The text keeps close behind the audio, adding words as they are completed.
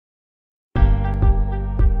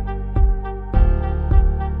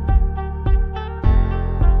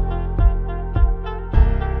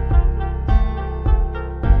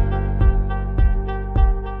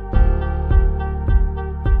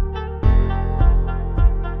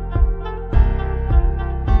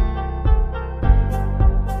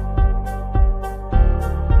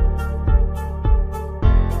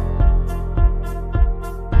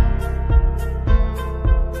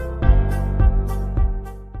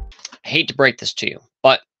hate to break this to you,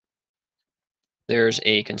 but there's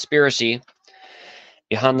a conspiracy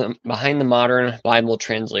behind the modern Bible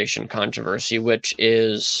translation controversy, which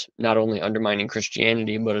is not only undermining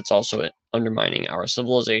Christianity, but it's also undermining our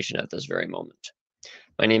civilization at this very moment.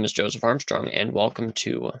 My name is Joseph Armstrong, and welcome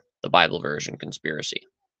to the Bible version conspiracy.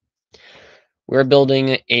 We're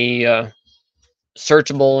building a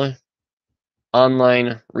searchable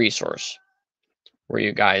online resource where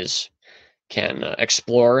you guys can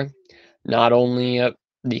explore not only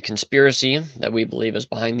the conspiracy that we believe is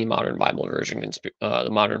behind the modern Bible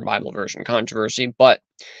version controversy, but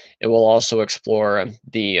it will also explore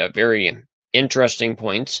the very interesting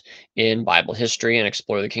points in Bible history and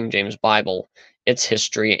explore the King James Bible, its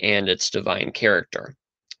history, and its divine character.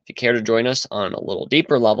 If you care to join us on a little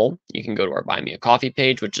deeper level, you can go to our Buy Me a Coffee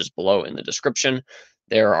page, which is below in the description.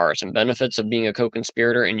 There are some benefits of being a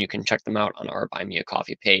co-conspirator, and you can check them out on our Buy Me a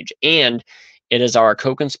Coffee page. And it is our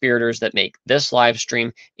co-conspirators that make this live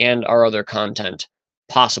stream and our other content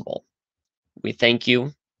possible. We thank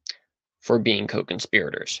you for being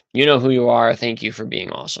co-conspirators. You know who you are. Thank you for being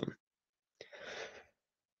awesome.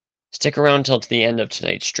 Stick around till the end of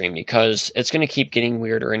tonight's stream because it's going to keep getting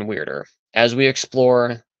weirder and weirder as we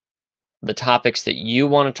explore the topics that you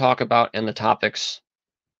want to talk about and the topics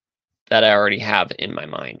that I already have in my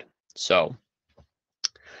mind. So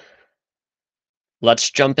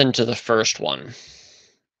let's jump into the first one.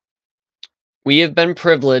 We have been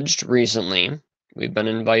privileged recently. We've been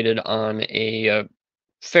invited on a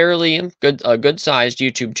fairly good-sized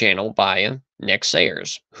YouTube channel by Nick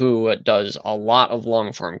Sayers, who does a lot of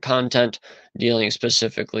long-form content dealing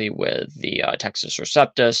specifically with the Textus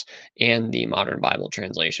Receptus and the modern Bible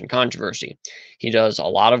translation controversy. He does a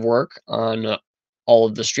lot of work on all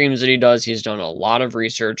of the streams that he does. He's done a lot of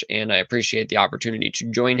research, and I appreciate the opportunity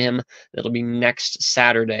to join him. It'll be next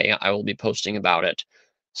Saturday. I will be posting about it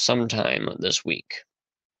sometime this week.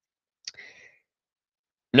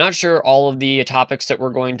 Not sure all of the topics that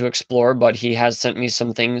we're going to explore, but he has sent me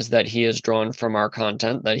some things that he has drawn from our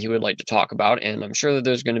content that he would like to talk about, and I'm sure that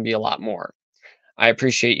there's going to be a lot more. I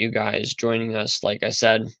appreciate you guys joining us. Like I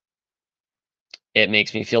said, it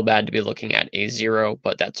makes me feel bad to be looking at a 0,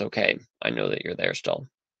 but that's okay. I know that you're there still.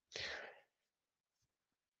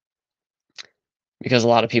 Because a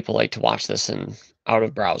lot of people like to watch this out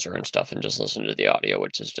of browser and stuff and just listen to the audio,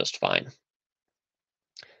 which is just fine.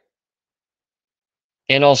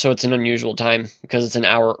 And also, it's an unusual time because it's an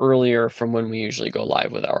hour earlier from when we usually go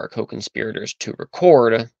live with our co-conspirators to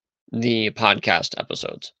record the podcast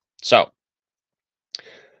episodes. So,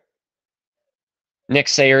 Nick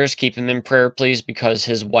Sayers, keep him in prayer, please, because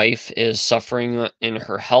his wife is suffering in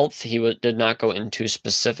her health. He did not go into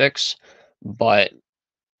specifics, but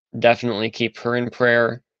definitely keep her in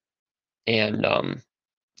prayer, and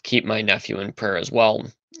keep my nephew in prayer as well.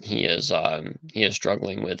 He is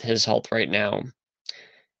struggling with his health right now.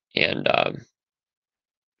 And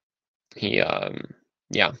he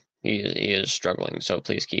is struggling, so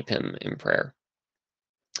please keep him in prayer.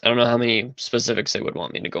 I don't know how many specifics they would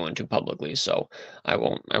want me to go into publicly, so I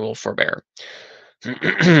will forbear.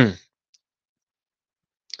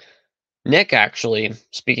 Nick, actually,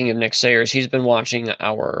 speaking of Nick Sayers, he's been watching not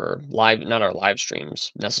our live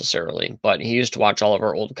streams necessarily, but he used to watch all of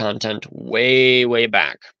our old content way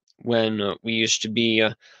back when we used to be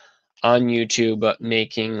on YouTube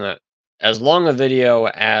making as long a video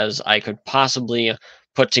as I could possibly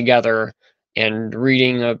put together and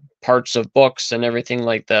reading parts of books and everything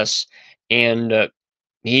like this. And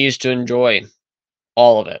he used to enjoy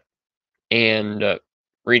all of it and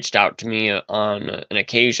reached out to me on an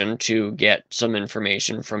occasion to get some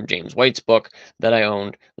information from James White's book that I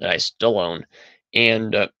owned, that I still own.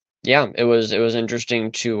 And yeah, it was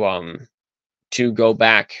interesting to go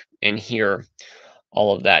back and hear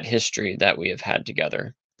all of that history that we have had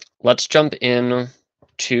together. Let's jump in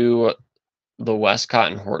to the Westcott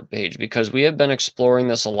and Hort page because we have been exploring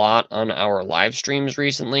this a lot on our live streams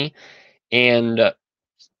recently, and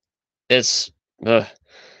it's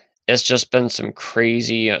just been some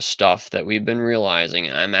crazy stuff that we've been realizing.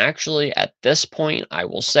 And I'm actually, at this point, I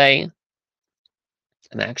will say,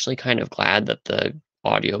 I'm actually kind of glad that the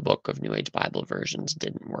audiobook of New Age Bible versions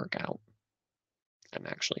didn't work out. I'm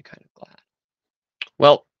actually kind of glad.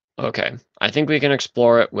 Well, okay, I think we can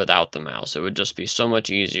explore it without the mouse. It would just be so much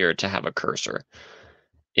easier to have a cursor.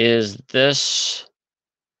 Is this...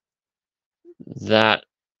 that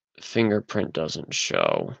fingerprint doesn't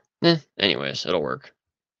show. Anyways, it'll work.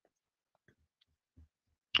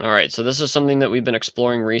 All right, so this is something that we've been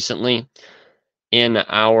exploring recently in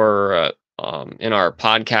our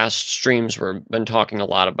podcast streams. We've been talking a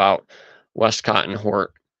lot about Westcott and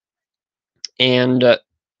Hort, and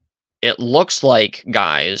it looks like,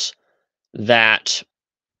 guys, that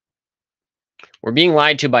we're being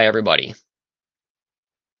lied to by everybody.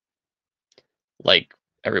 Like,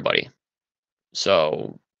 everybody.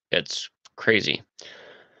 So, it's crazy.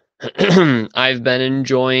 I've been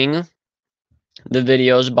enjoying the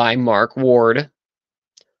videos by Mark Ward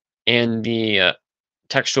and the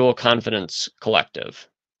Textual Confidence Collective.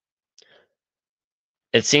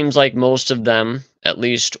 It seems like most of them, at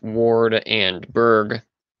least Ward and Berg,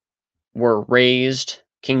 were raised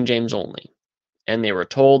King James only. And they were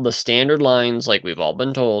told the standard lines, like we've all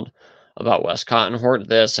been told, about Westcott and Hort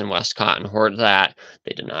this and Westcott and Hort that.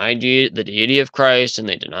 They denied the deity of Christ, and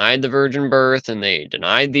they denied the virgin birth, and they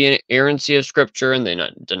denied the inerrancy of Scripture, and they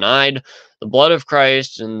denied the blood of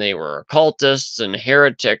Christ, and they were occultists and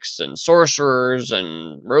heretics and sorcerers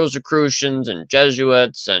and Rosicrucians and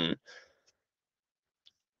Jesuits and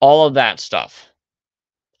all of that stuff.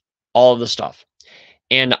 All of the stuff.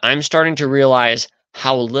 And I'm starting to realize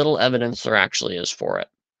how little evidence there actually is for it.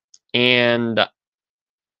 And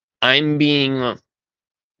I'm being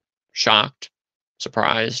shocked,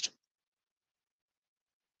 surprised.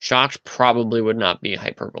 Shocked probably would not be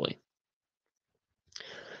hyperbole.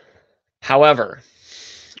 However,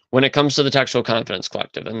 when it comes to the Textual Confidence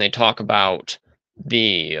Collective, and they talk about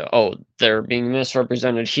they're being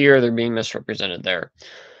misrepresented here, they're being misrepresented there.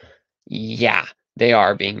 Yeah, they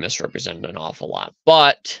are being misrepresented an awful lot.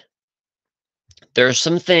 But there's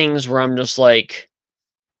some things where I'm just like,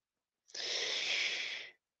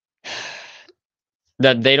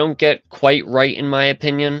 that they don't get quite right, in my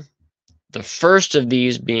opinion. The first of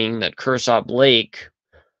these being that Kershaw Lake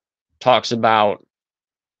talks about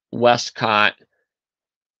Westcott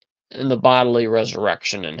and the bodily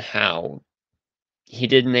resurrection and how he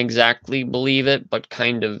didn't exactly believe it, but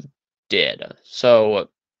kind of did. So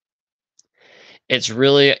it's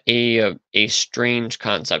really a strange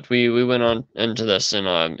concept. We went on into this in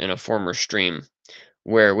a former stream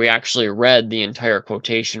where we actually read the entire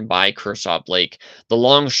quotation by Kershaw Lake. The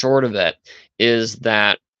long short of it is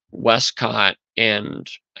that Westcott, and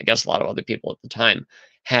I guess a lot of other people at the time,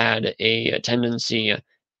 had a tendency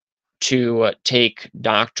to take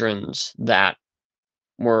doctrines that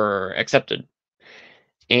were accepted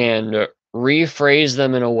and rephrase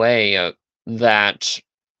them in a way that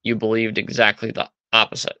you believed exactly the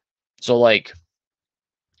opposite. So, like,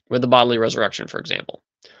 with the bodily resurrection, for example.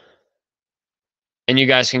 And you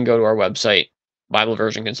guys can go to our website,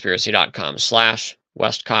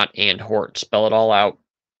 BibleVersionConspiracy.com/Westcott and Hort. Spell it all out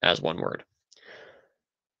as one word.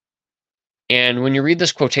 And when you read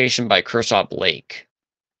this quotation by Kershaw Lake,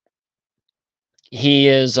 he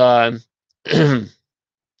is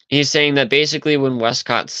he's saying that basically when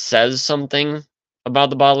Westcott says something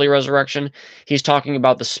about the bodily resurrection, he's talking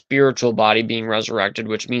about the spiritual body being resurrected,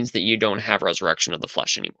 which means that you don't have resurrection of the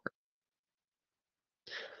flesh anymore.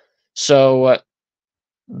 So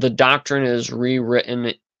the doctrine is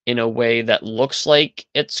rewritten in a way that looks like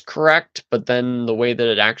it's correct, but then the way that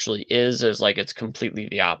it actually is like it's completely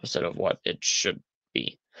the opposite of what it should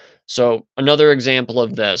be. So another example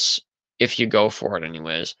of this, if you go for it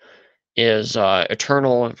anyways, is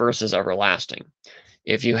eternal versus everlasting.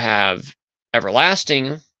 If you have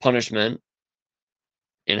everlasting punishment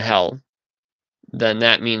in hell, then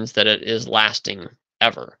that means that it is lasting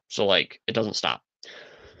ever. So, like, it doesn't stop.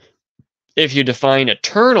 If you define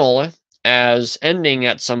eternal as ending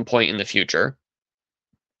at some point in the future,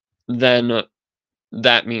 then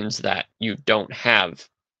that means that you don't have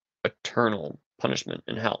eternal punishment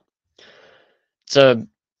in hell. It's a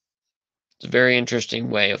very interesting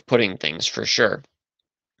way of putting things, for sure.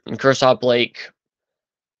 And Kershaw Lake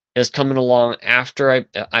is coming along after,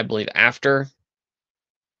 I believe, after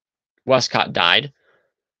Westcott died.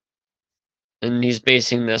 And he's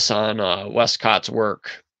basing this on Westcott's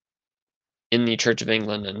work in the Church of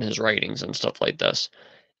England and his writings and stuff like this.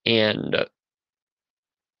 And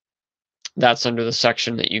that's under the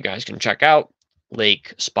section that you guys can check out.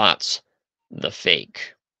 Lake spots the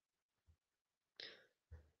fake.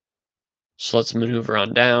 So let's maneuver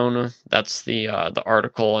on down. That's the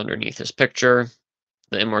article underneath this picture.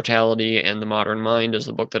 The Immortality and the Modern Mind is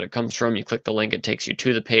the book that it comes from. You click the link, it takes you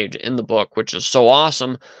to the page in the book, which is so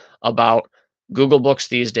awesome about Google Books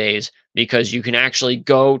these days, because you can actually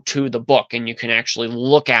go to the book and you can actually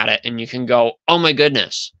look at it and you can go, oh my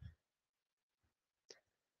goodness.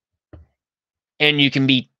 And you can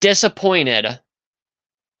be disappointed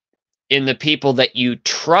in the people that you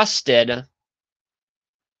trusted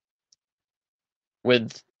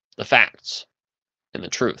with the facts and the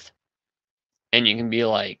truth. And you can be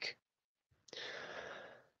like,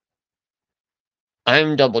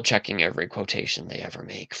 I'm double checking every quotation they ever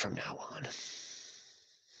make from now on.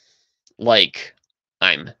 like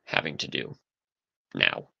I'm having to do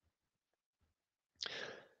now.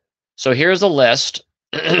 So here's a list.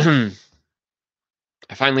 I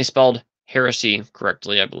finally spelled heresy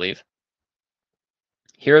correctly, I believe.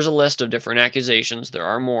 Here's a list of different accusations. There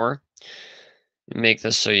are more. Make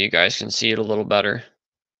this so you guys can see it a little better.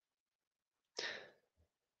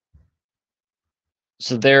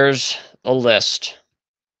 So there's a list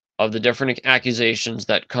of the different accusations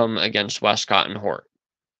that come against Westcott and Hort.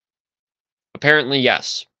 Apparently,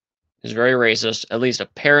 yes, he's very racist. At least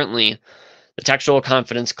apparently, the Textual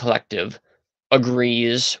Confidence Collective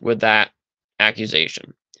agrees with that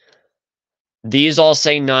accusation. These all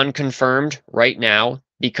say non-confirmed right now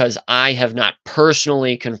because I have not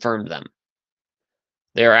personally confirmed them.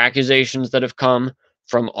 They are accusations that have come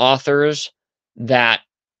from authors that,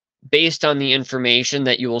 based on the information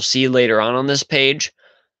that you will see later on this page,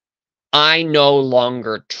 I no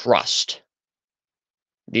longer trust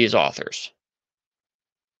these authors.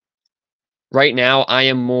 Right now, I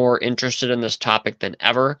am more interested in this topic than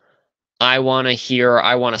ever. I want to hear,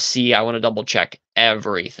 I want to see, I want to double check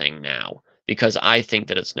everything now because I think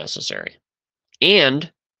that it's necessary.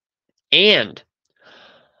 And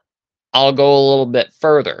I'll go a little bit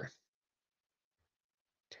further.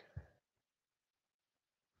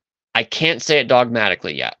 I can't say it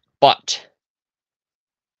dogmatically yet, but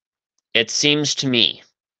it seems to me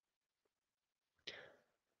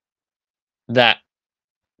that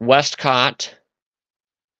Westcott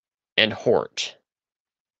and Hort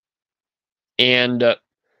and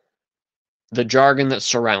the jargon that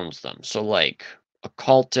surrounds them, so like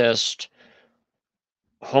occultist,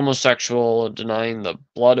 homosexual, denying the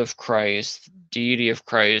blood of Christ, deity of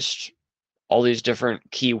Christ, all these different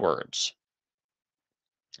keywords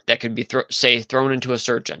that could be thrown into a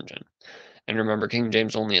search engine. And remember, King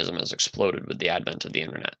James onlyism has exploded with the advent of the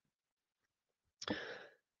internet.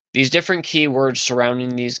 These different keywords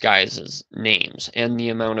surrounding these guys' names and the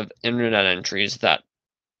amount of internet entries that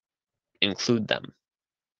include them.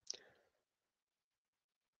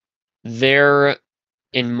 They're,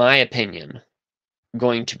 in my opinion,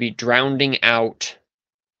 going to be drowning out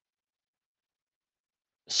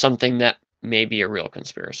something that may be a real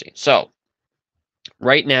conspiracy. So,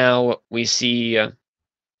 right now, we see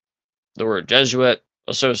the word Jesuit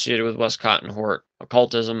associated with Westcott and Hort,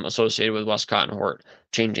 occultism associated with Westcott and Hort,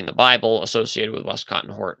 changing the Bible associated with Westcott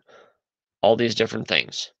and Hort, all these different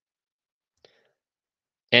things.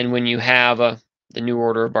 And when you have the New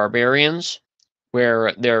Order of Barbarians,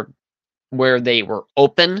 where they were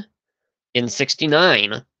open in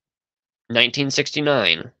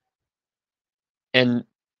 1969, and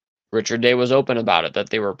Richard Day was open about it, that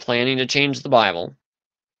they were planning to change the Bible,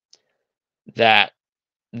 that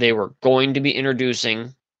they were going to be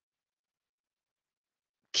introducing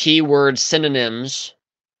keyword synonyms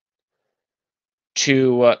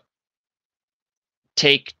to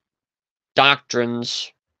take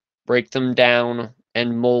doctrines, break them down,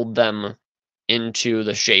 and mold them into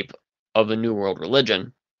the shape of a New World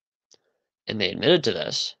religion. And they admitted to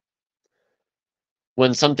this.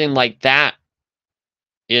 When something like that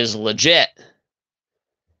is legit,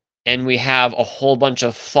 and we have a whole bunch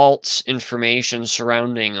of false information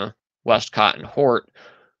surrounding Westcott and Hort,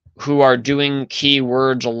 who are doing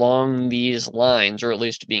keywords along these lines, or at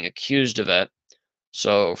least being accused of it.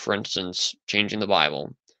 So, for instance, changing the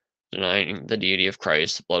Bible, denying the deity of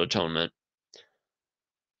Christ, the blood atonement,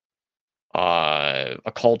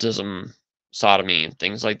 occultism, sodomy,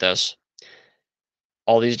 things like this.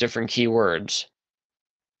 All these different keywords.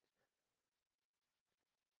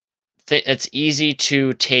 It's easy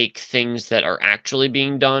to take things that are actually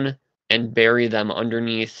being done and bury them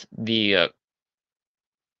underneath the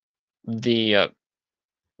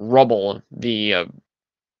rubble, the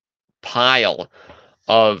pile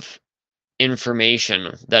of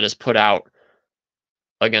information that is put out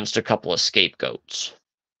against a couple of scapegoats.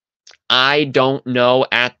 I don't know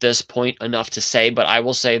at this point enough to say, but I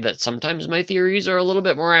will say that sometimes my theories are a little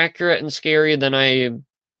bit more accurate and scary than I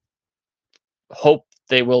hope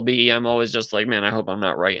they will be. I'm always just like, man, I hope I'm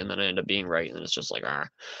not right, and then I end up being right, and it's just like, ah.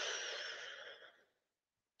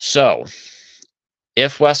 So,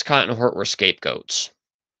 if Westcott and Hort were scapegoats,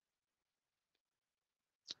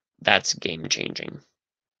 that's game-changing.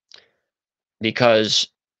 Because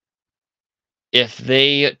if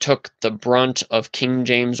they took the brunt of King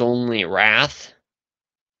James only wrath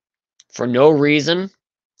for no reason,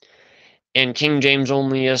 and King James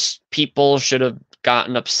onlyist people should have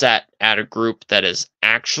gotten upset at a group that is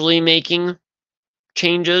actually making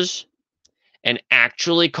changes and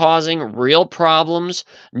actually causing real problems,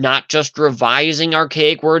 not just revising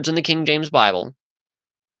archaic words in the King James Bible,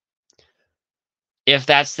 If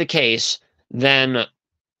that's the case, then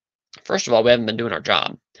first of all, we haven't been doing our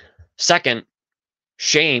job. Second,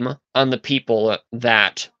 shame on the people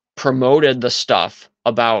that promoted the stuff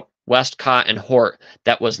about Westcott and Hort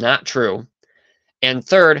that was not true. And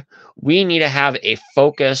third, we need to have a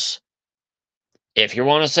focus. If you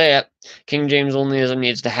want to say it, King James onlyism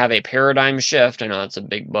needs to have a paradigm shift. I know that's a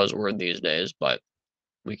big buzzword these days, but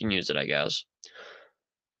we can use it, I guess.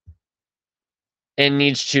 It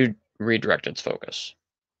needs to redirect its focus.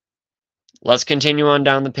 Let's continue on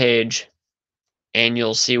down the page, and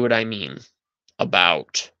you'll see what I mean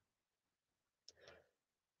about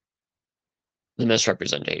the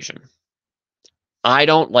misrepresentation. I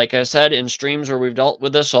don't, like I said in streams where we've dealt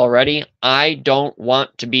with this already, I don't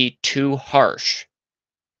want to be too harsh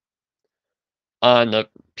on the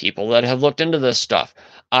people that have looked into this stuff.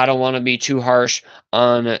 I don't want to be too harsh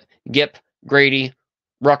on Gip, Grady,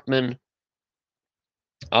 Ruckman.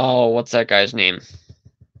 Oh, what's that guy's name?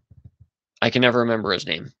 I can never remember his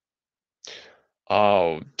name.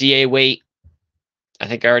 Oh, D.A. Waite. I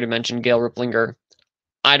think I already mentioned Gail Ripplinger.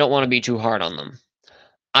 I don't want to be too hard on them.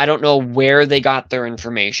 I don't know where they got their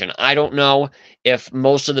information. I don't know if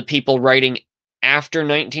most of the people writing after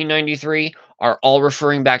 1993 are all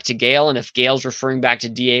referring back to Gail, and if Gail's referring back to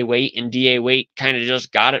D.A. Waite, and D.A. Waite kind of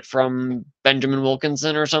just got it from Benjamin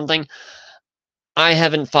Wilkinson or something. I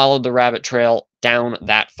haven't followed the rabbit trail down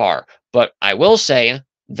that far, but I will say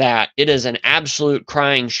that it is an absolute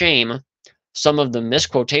crying shame, some of the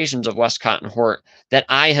misquotations of Westcott and Hort that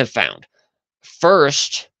I have found.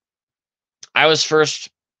 First, I was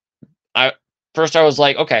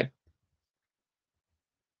like, okay,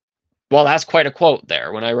 well, that's quite a quote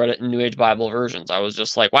there. When I read it in New Age Bible versions, I was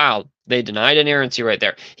just like, wow, they denied inerrancy right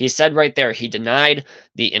there. He said right there, he denied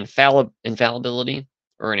the infallibility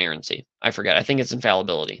or inerrancy. I forget. I think it's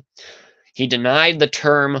infallibility. He denied the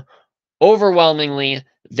term overwhelmingly.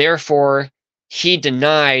 Therefore, he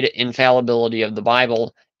denied infallibility of the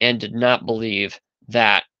Bible and did not believe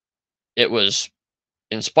that it was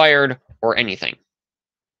inspired or anything.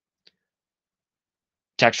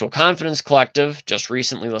 Textual Confidence Collective, just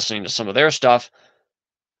recently listening to some of their stuff,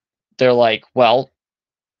 they're like, well,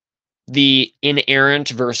 the inerrant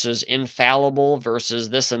versus infallible versus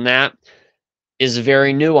this and that is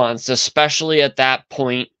very nuanced, especially at that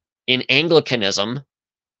point in Anglicanism.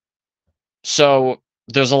 So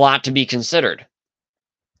there's a lot to be considered.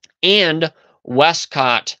 And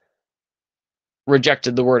Westcott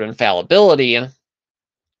rejected the word infallibility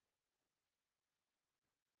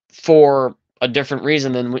for a different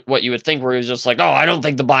reason than what you would think, where he was just like, oh, I don't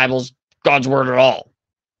think the Bible's God's word at all.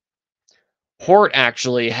 Hort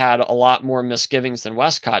actually had a lot more misgivings than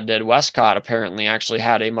Westcott did. Westcott apparently actually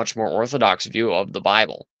had a much more orthodox view of the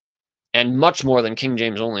Bible, and much more than King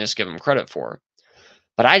James only has given credit for.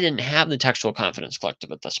 But I didn't have the Textual Confidence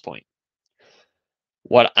Collective at this point.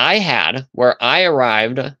 What I had, where I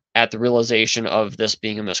arrived at the realization of this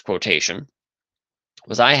being a misquotation,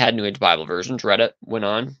 was I had New Age Bible versions, read it, went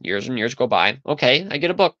on, years and years go by. Okay, I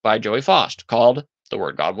get a book by Joey Faust called The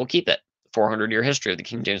Word God Will Keep It, 400-year history of the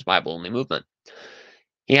King James Bible only movement.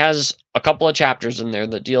 He has a couple of chapters in there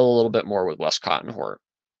that deal a little bit more with Westcott and Hort.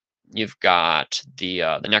 You've got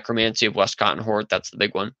the necromancy of Westcott and Hort, that's the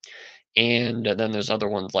big one. And then there's other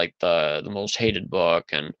ones like the most hated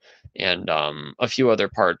book and a few other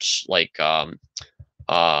parts like the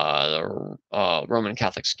Roman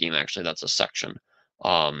Catholic scheme, actually, that's a section.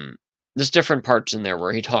 There's different parts in there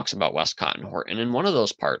where he talks about Westcott and Hort, and in one of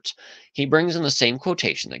those parts, he brings in the same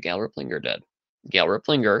quotation that Gail Ripplinger did. Gail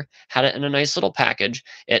Ripplinger had it in a nice little package.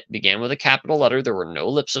 It began with a capital letter. There were no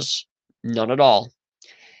ellipses, none at all.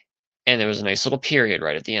 And there was a nice little period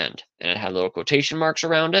right at the end, and it had little quotation marks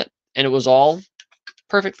around it, and it was all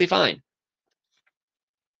perfectly fine.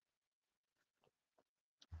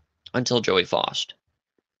 Until Joey Faust.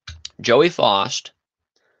 Joey Faust,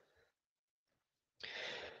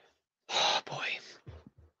 oh boy,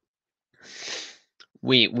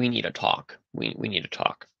 we need to talk. We need to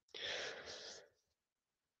talk.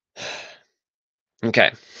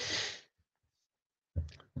 Okay.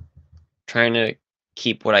 Trying to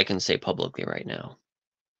keep what I can say publicly right now.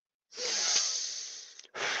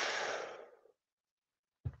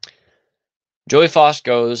 Joey Faust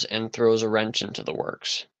goes and throws a wrench into the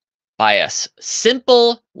works by a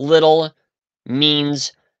simple little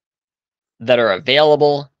means that are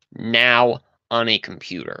available now on a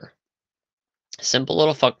computer. Simple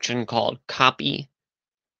little function called copy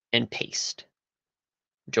and paste.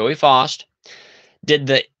 Joey Faust did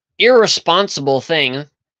the irresponsible thing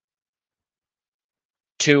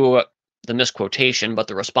to the misquotation, but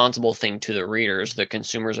the responsible thing to the readers, the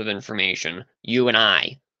consumers of information, you and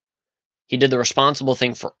I. he did the responsible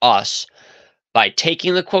thing for us by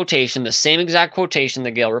taking the quotation, the same exact quotation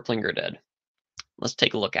that Gail Riplinger did. Let's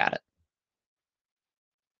take a look at it.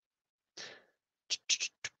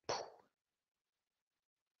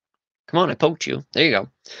 Come on, I poked you. There you go.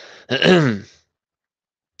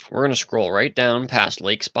 We're going to scroll right down past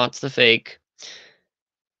Lake Spots the Fake.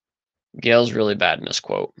 Gail's really bad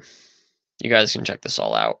misquote. You guys can check this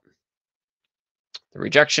all out. The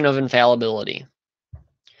rejection of infallibility.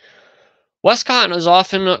 Westcott is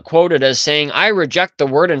often quoted as saying, "I reject the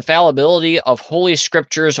word infallibility of Holy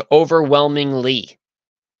Scriptures overwhelmingly."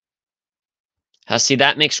 See,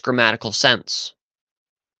 that makes grammatical sense.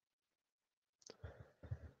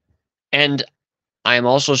 And I am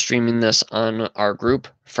also streaming this on our group,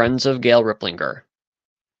 Friends of Gail Riplinger.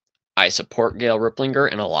 I support Gail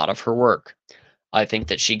Riplinger in a lot of her work. I think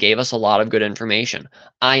that she gave us a lot of good information.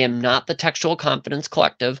 I am not the Textual Confidence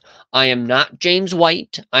Collective. I am not James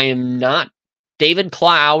White. I am not David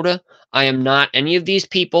Cloud. I am not any of these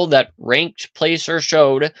people that ranked, placed, or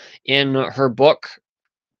showed in her book,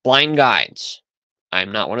 Blind Guides. I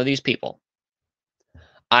am not one of these people.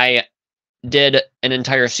 I did an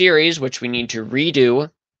entire series, which we need to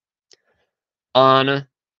redo, on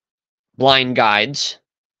blind guides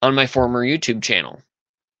on my former YouTube channel.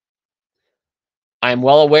 I am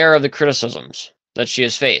well aware of the criticisms that she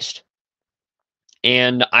has faced.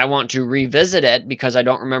 And I want to revisit it because I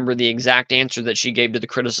don't remember the exact answer that she gave to the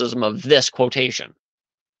criticism of this quotation.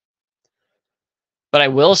 But I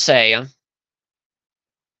will say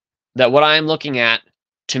that what I'm looking at,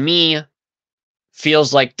 to me,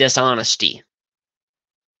 feels like dishonesty.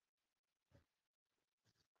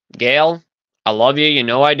 Gail, I love you. You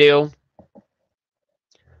know I do.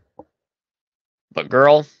 But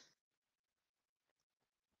girl,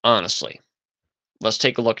 honestly, let's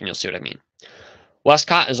take a look and you'll see what I mean.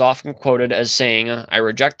 Westcott is often quoted as saying, "I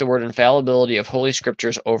reject the word infallibility of Holy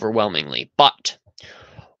Scriptures overwhelmingly." But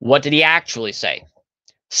what did he actually say?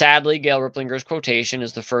 Sadly, Gail Riplinger's quotation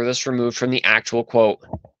is the furthest removed from the actual quote.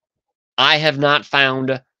 I have not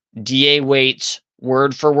found D.A. Waite's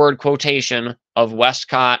word-for-word quotation of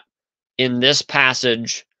Westcott in this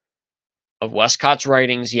passage of Westcott's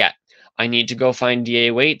writings yet. I need to go find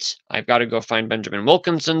D.A. Waite's. I've got to go find Benjamin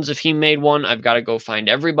Wilkinson's if he made one. I've got to go find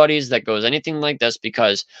everybody's that goes anything like this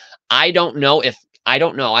because I don't know.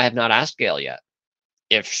 I have not asked Gail yet.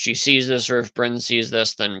 If she sees this or if Bryn sees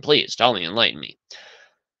this, then please tell me, enlighten me.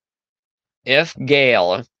 If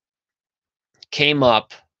Gail came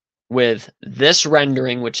up with this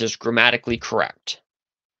rendering, which is grammatically correct,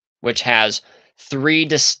 which has 3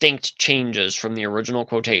 distinct changes from the original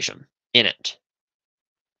quotation in it,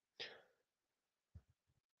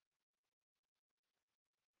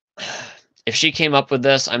 if she came up with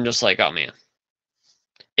this, I'm just like, oh man.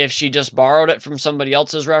 If she just borrowed it from somebody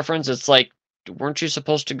else's reference, it's like, weren't you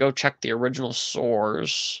supposed to go check the original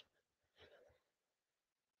source?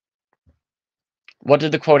 What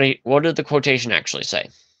did the quotation actually say?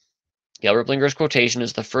 Gail Riplinger's quotation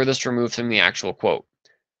is the furthest removed from the actual quote.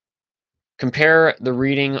 Compare the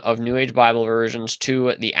reading of New Age Bible versions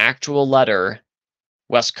to the actual letter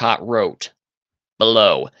Westcott wrote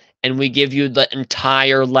below, and we give you the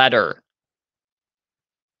entire letter.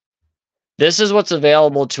 This is what's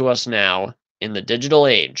available to us now in the digital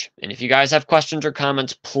age. And if you guys have questions or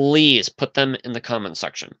comments, please put them in the comment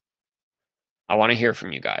section. I want to hear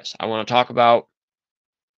from you guys. I want to talk about,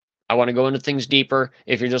 I want to go into things deeper.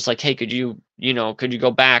 If you're just like, hey, could you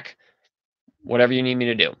go back? Whatever you need me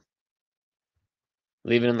to do,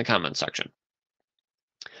 leave it in the comment section.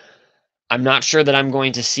 I'm not sure that I'm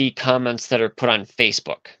going to see comments that are put on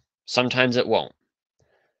Facebook. Sometimes it won't.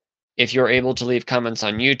 If you're able to leave comments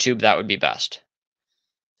on YouTube, that would be best.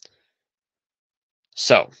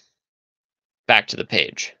 So, back to the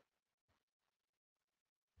page.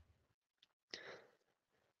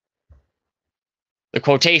 The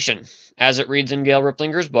quotation, as it reads in Gail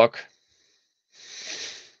Riplinger's book,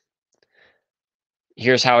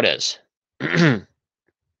 here's how it is.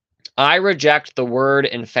 I reject the word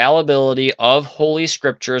infallibility of Holy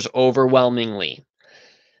Scriptures overwhelmingly.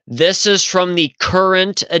 This is from the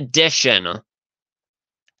current edition.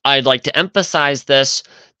 I'd like to emphasize this.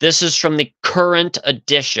 This is from the current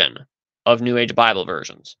edition of New Age Bible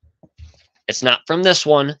versions. It's not from this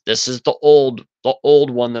one. This is the old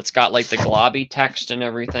one that's got like the globby text and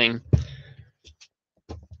everything.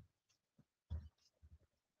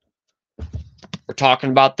 We're talking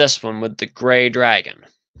about this one with the gray dragon.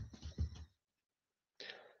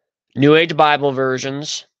 New Age Bible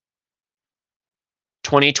versions,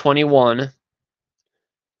 2021,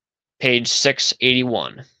 page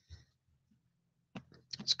 681.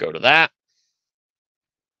 Let's go to that.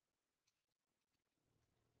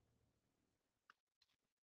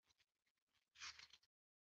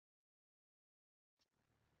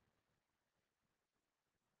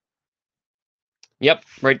 Yep,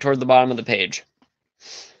 right toward the bottom of the page.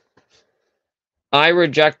 I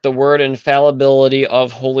reject the word infallibility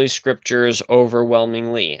of Holy Scriptures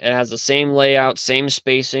overwhelmingly. It has the same layout, same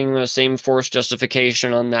spacing, the same force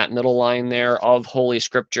justification on that middle line there of Holy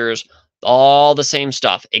Scriptures. All the same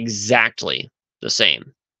stuff, exactly the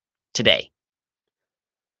same today.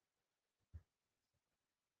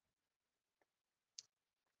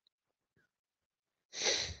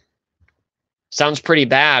 Sounds pretty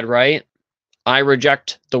bad, right? I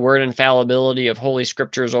reject the word infallibility of Holy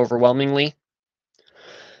Scriptures overwhelmingly.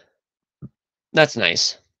 That's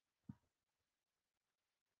nice.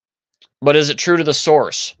 But is it true to the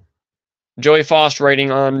source? Joey Faust, writing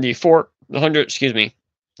on the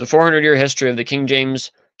 400-year history of the King James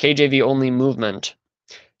KJV only movement,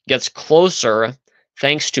 gets closer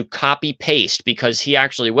thanks to copy paste, because he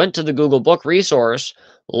actually went to the Google Book resource,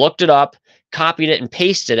 looked it up, copied it, and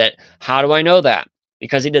pasted it. How do I know that?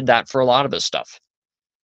 Because he did that for a lot of his stuff.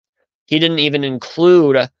 He didn't even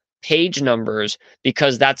include page numbers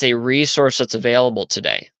because that's a resource that's available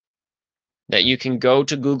today. That you can go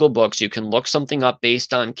to Google Books, you can look something up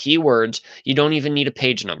based on keywords. You don't even need a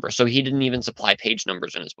page number. So he didn't even supply page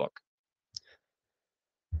numbers in his book.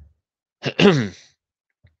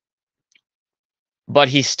 But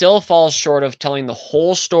he still falls short of telling the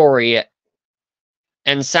whole story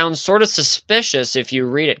and sounds sort of suspicious if you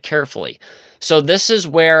read it carefully. So this is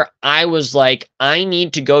where I was like, I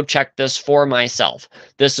need to go check this for myself.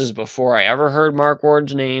 This is before I ever heard Mark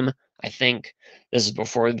Ward's name, I think. This is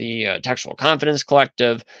before the Textual Confidence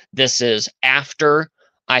Collective. This is after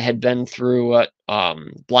I had been through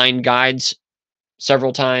blind guides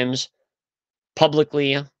several times,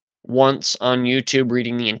 publicly, once on YouTube,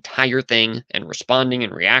 reading the entire thing and responding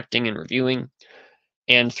and reacting and reviewing,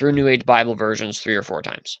 and through New Age Bible versions 3 or 4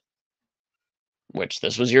 times. Which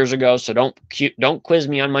this was years ago, so don't quiz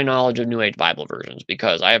me on my knowledge of New Age Bible versions,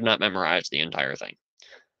 because I have not memorized the entire thing.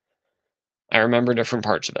 I remember different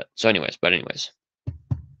parts of it. So anyways.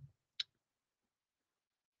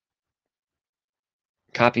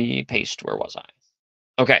 Copy, paste, where was I?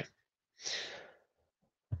 Okay.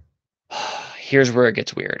 Here's where it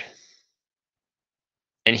gets weird.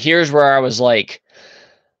 And here's where I was like,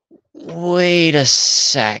 wait a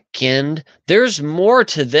second. There's more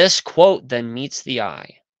to this quote than meets the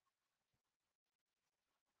eye.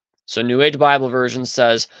 So New Age Bible version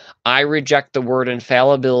says, I reject the word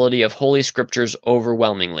infallibility of Holy Scriptures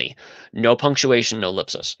overwhelmingly. No punctuation, no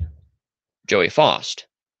ellipsis. Joey Faust,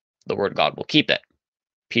 the word God will keep it.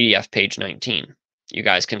 PDF page 19. You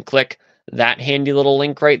guys can click that handy little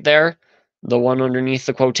link right there, the one underneath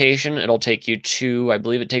the quotation. It'll take you to, I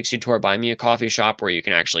believe it takes you to our Buy Me a Coffee shop, where you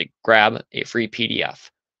can actually grab a free PDF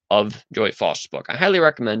of Joey Faust's book. I highly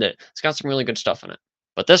recommend it. It's got some really good stuff in it.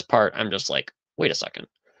 But this part, I'm just like, wait a second.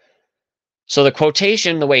 So the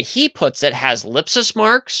quotation, the way he puts it, has ellipsis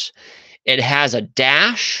marks, it has a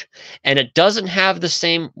dash, and it doesn't have the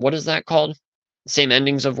same, what is that called? Same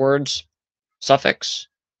endings of words? Suffix?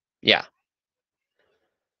 Yeah.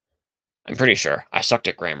 I'm pretty sure. I sucked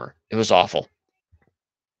at grammar. It was awful.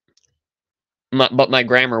 But my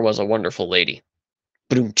grammar was a wonderful lady.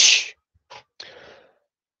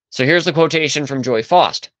 So here's the quotation from Joy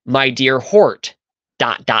Faust. My dear Hort, ...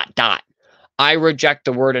 I reject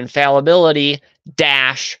the word infallibility,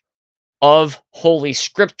 dash, of Holy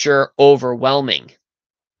Scripture overwhelming.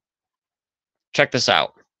 Check this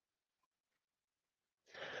out.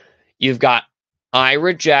 You've got, I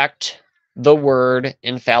reject the word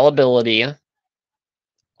infallibility,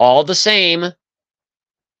 all the same,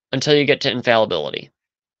 until you get to infallibility.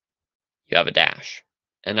 You have a dash.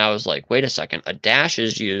 And I was like, wait a second, a dash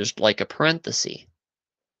is used like a parenthesis.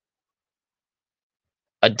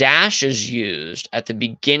 A dash is used at the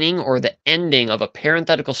beginning or the ending of a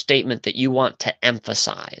parenthetical statement that you want to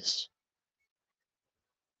emphasize.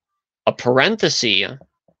 A parenthesis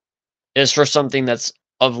is for something that's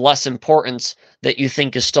of less importance that you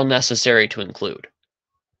think is still necessary to include.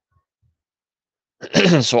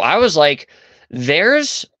 So I was like,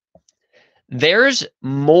 there's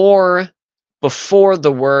more before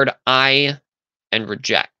the word I and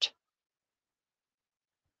reject.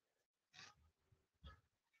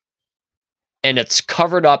 And it's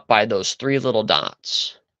covered up by those 3 little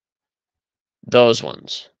dots. Those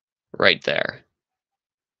ones right there.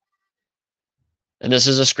 And this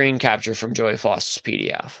is a screen capture from Joey Faust's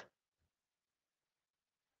PDF.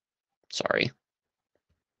 Sorry.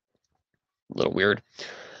 A little weird.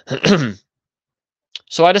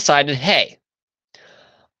 So I decided, hey,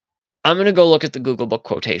 I'm going to go look at the Google Book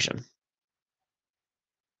quotation.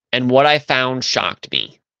 And what I found shocked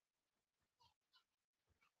me.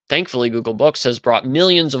 Thankfully, Google Books has brought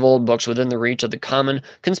millions of old books within the reach of the common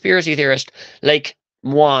conspiracy theorist like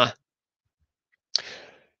moi.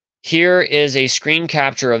 Here is a screen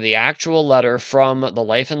capture of the actual letter from The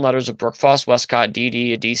Life and Letters of Brookfoss Westcott,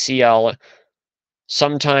 D.D., DCL,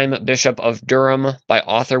 sometime Bishop of Durham by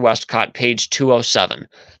author Westcott, page 207.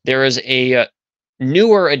 There is a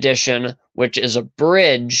newer edition, which is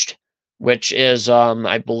abridged, which is,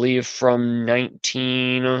 I believe, from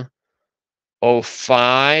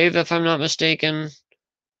 1905, if I'm not mistaken.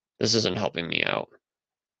 This isn't helping me out.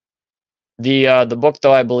 The book,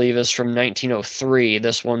 though, I believe, is from 1903,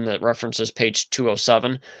 this one that references page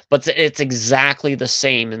 207, but it's exactly the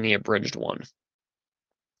same in the abridged one.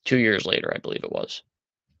 2 years later, I believe it was.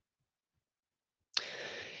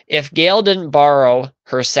 If Gail didn't borrow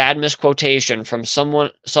her sad misquotation from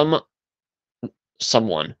someone,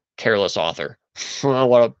 careless author. Well,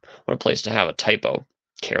 what a place to have a typo,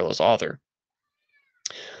 careless author.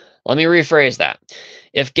 Let me rephrase that.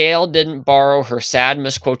 If Gail didn't borrow her sad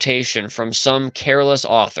misquotation from some careless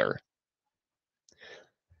author,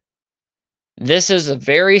 this is the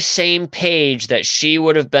very same page that she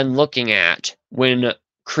would have been looking at when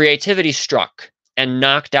creativity struck and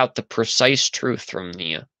knocked out the precise truth from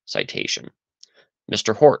the citation.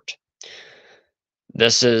 Mr. Hort.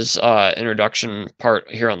 This is introduction part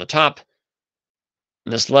here on the top.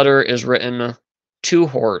 This letter is written to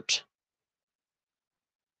Hort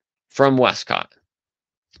from Westcott.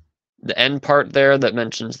 The end part there that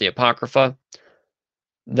mentions the Apocrypha,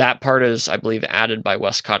 that part is, I believe, added by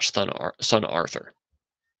Westcott's son Arthur.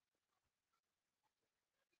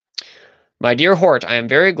 My dear Hort, I am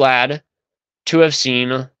very glad to have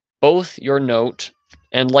seen both your note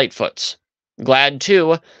and Lightfoot's. Glad,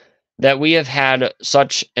 too, that we have had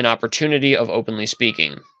such an opportunity of openly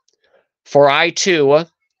speaking. For I, too,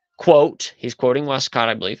 quote, he's quoting Westcott,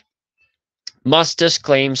 I believe, must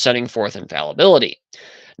disclaim setting forth infallibility.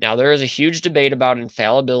 Now, there is a huge debate about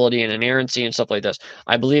infallibility and inerrancy and stuff like this.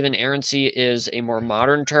 I believe inerrancy is a more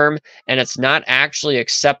modern term, and it's not actually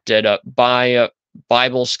accepted by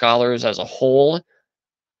Bible scholars as a whole.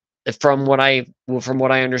 From what I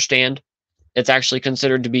understand, it's actually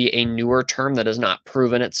considered to be a newer term that has not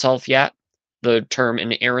proven itself yet, the term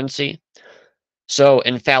inerrancy. So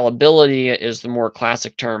infallibility is the more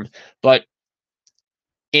classic term, but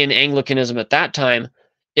in Anglicanism at that time,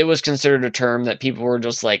 it was considered a term that people were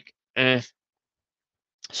just like, eh.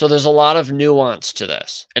 So there's a lot of nuance to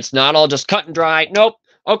this. It's not all just cut and dry. Nope.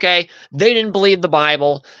 Okay. They didn't believe the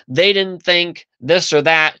Bible. They didn't think this or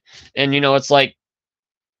that. And, it's like,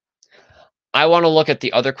 I want to look at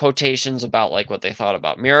the other quotations about like what they thought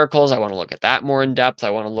about miracles. I want to look at that more in depth. I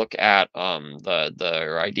want to look at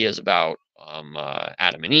the ideas about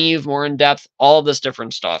Adam and Eve more in depth, all of this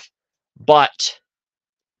different stuff. But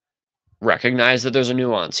recognize that there's a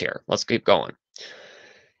nuance here. Let's keep going.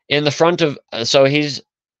 In the front of, so he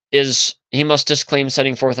must disclaim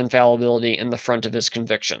setting forth infallibility in the front of his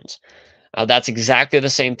convictions. That's exactly the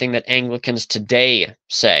same thing that Anglicans today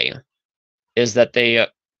say, is that they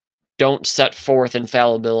don't set forth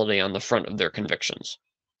infallibility on the front of their convictions.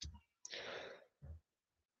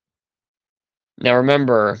 Now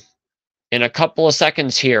remember, in a couple of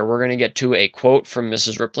seconds here, we're going to get to a quote from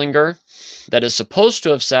Mrs. Ripplinger that is supposed to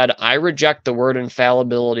have said, I reject the word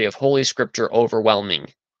infallibility of Holy Scripture overwhelming.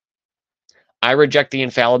 I reject the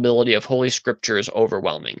infallibility of Holy Scriptures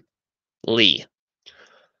overwhelmingly.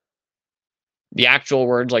 The actual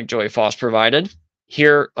words like Joey Foss provided.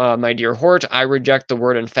 Here, my dear Hort, I reject the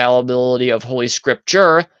word infallibility of Holy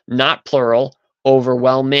Scripture, not plural,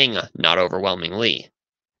 overwhelming, not overwhelmingly.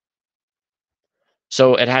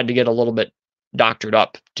 So it had to get a little bit doctored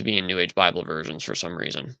up to be in New Age Bible versions for some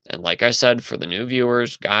reason. And like I said, for the new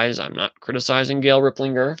viewers, guys, I'm not criticizing Gail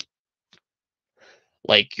Ripplinger.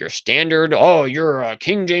 Like your standard, oh, you're a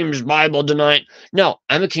King James Bible denier. No,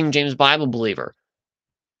 I'm a King James Bible believer.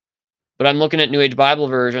 But I'm looking at New Age Bible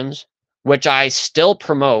versions, which I still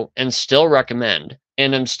promote and still recommend.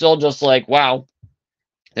 And I'm still just like, wow,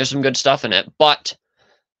 there's some good stuff in it. But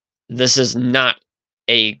this is not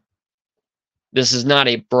a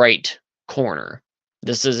bright corner.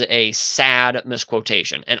 This is a sad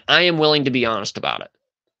misquotation. And I am willing to be honest about it.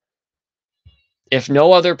 If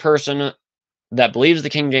no other person that believes the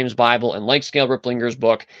King James Bible and likes Gail Ripplinger's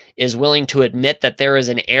book is willing to admit that there is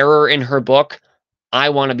an error in her book, I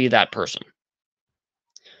want to be that person.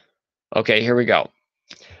 Okay, here we go.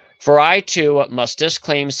 For I, too, must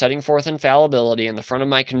disclaim setting forth infallibility in the front of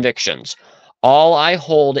my convictions. All I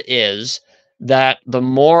hold is that the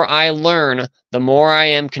more I learn, the more I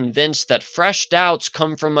am convinced that fresh doubts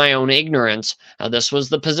come from my own ignorance. Now, this was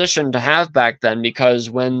the position to have back then, because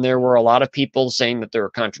when there were a lot of people saying that there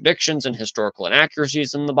were contradictions and historical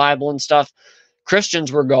inaccuracies in the Bible and stuff,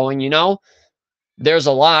 Christians were going, there's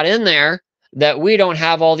a lot in there that we don't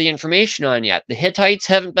have all the information on yet. The Hittites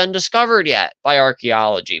haven't been discovered yet by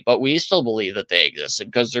archaeology, but we still believe that they existed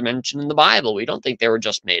because they're mentioned in the Bible. We don't think they were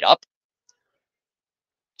just made up.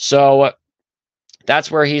 So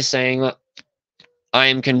that's where he's saying, I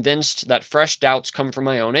am convinced that fresh doubts come from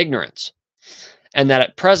my own ignorance, and that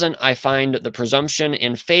at present I find the presumption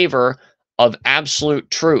in favor of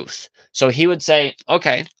absolute truth. So he would say,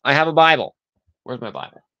 okay, I have a Bible. Where's my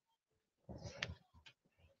Bible?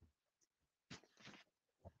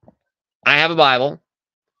 I have a Bible,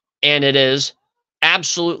 and it is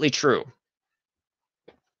absolutely true.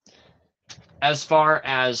 As far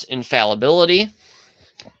as infallibility,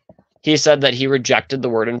 he said that he rejected the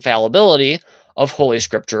word infallibility of Holy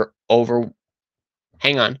Scripture over...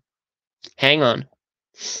 Hang on.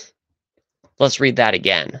 Let's read that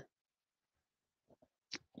again.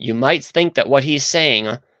 You might think that what he's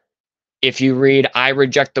saying, if you read, I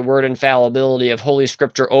reject the word infallibility of Holy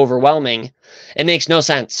Scripture overwhelming, it makes no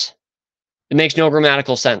sense. It makes no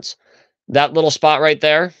grammatical sense. That little spot right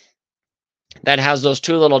there, that has those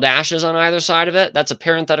two little dashes on either side of it, that's a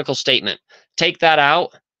parenthetical statement. Take that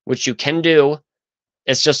out, which you can do.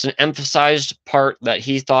 It's just an emphasized part that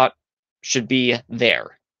he thought should be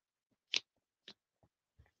there.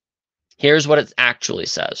 Here's what it actually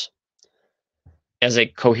says as a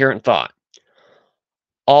coherent thought.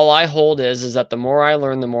 All I hold is that the more I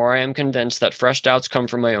learn, the more I am convinced that fresh doubts come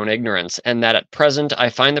from my own ignorance, and that at present I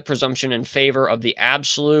find the presumption in favor of the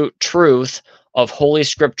absolute truth of Holy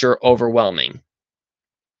Scripture overwhelming.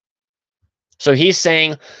 So he's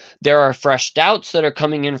saying there are fresh doubts that are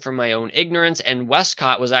coming in from my own ignorance, and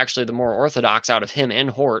Westcott was actually the more orthodox out of him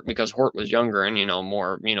and Hort, because Hort was younger and,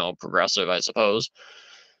 more, progressive, I suppose.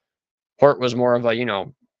 Hort was more of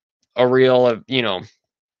a real,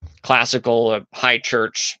 classical, high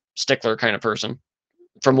church stickler kind of person,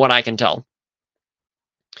 from what I can tell.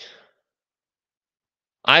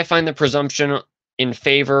 I find the presumption in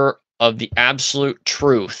favor of the absolute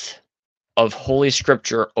truth of Holy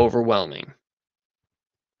Scripture overwhelming.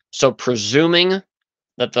 So presuming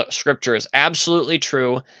that the Scripture is absolutely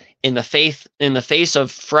true in the face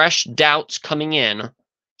of fresh doubts coming in,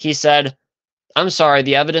 he said, I'm sorry,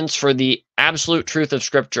 the evidence for the absolute truth of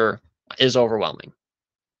Scripture is overwhelming.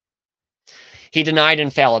 He denied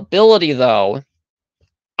infallibility, though,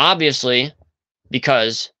 obviously,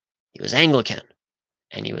 because he was Anglican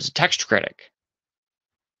and he was a text critic.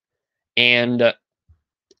 And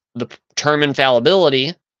the term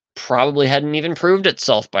infallibility probably hadn't even proved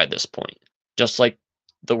itself by this point, just like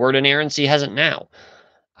the word inerrancy hasn't now.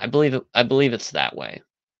 I believe it's that way.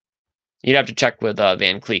 You'd have to check with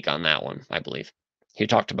Van Cleek on that one, I believe. He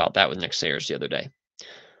talked about that with Nick Sayers the other day.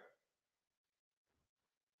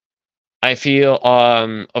 I feel,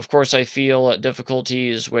 of course, I feel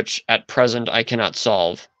difficulties which at present I cannot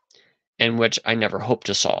solve, and which I never hope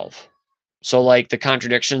to solve. So, like the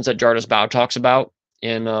contradictions that Jarvis Bow talks about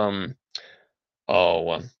in,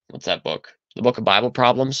 what's that book? The Book of Bible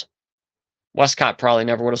Problems. Westcott probably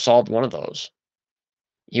never would have solved one of those.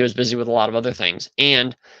 He was busy with a lot of other things,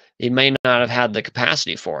 and he may not have had the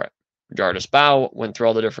capacity for it. Jarvis Bow went through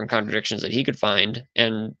all the different contradictions that he could find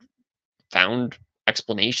and found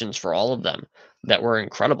explanations for all of them that were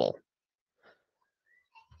incredible.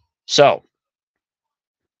 So,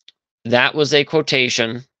 that was a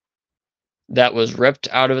quotation that was ripped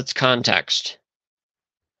out of its context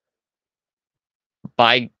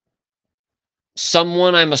by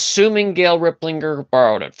someone I'm assuming Gail Ripplinger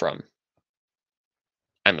borrowed it from.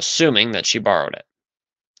 I'm assuming that she borrowed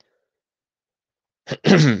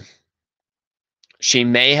it. She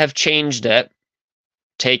may have changed it,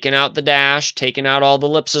 taken out the dash, taken out all the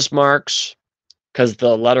ellipsis marks, because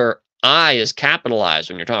the letter I is capitalized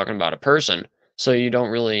when you're talking about a person, so you don't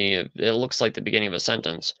really, it looks like the beginning of a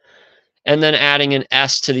sentence. And then adding an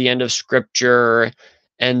S to the end of Scripture,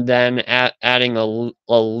 and then adding a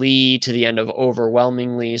 "ly" to the end of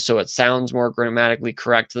overwhelmingly, so it sounds more grammatically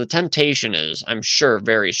correct. The temptation is, I'm sure,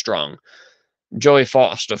 very strong. Joey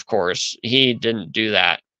Faust, of course, he didn't do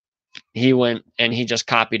that. He went and he just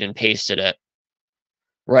copied and pasted it,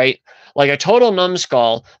 right? Like a total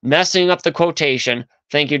numbskull, messing up the quotation.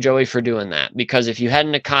 Thank you, Joey, for doing that. Because if you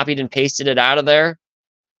hadn't copied and pasted it out of there,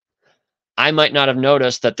 I might not have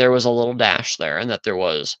noticed that there was a little dash there and that there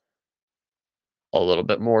was a little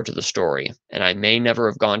bit more to the story. And I may never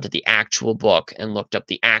have gone to the actual book and looked up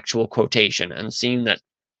the actual quotation and seen that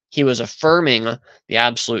He was affirming the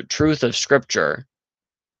absolute truth of Scripture.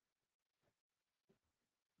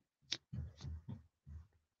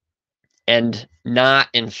 And not,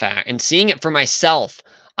 in fact, and seeing it for myself.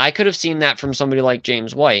 I could have seen that from somebody like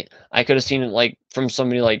James White. I could have seen it like from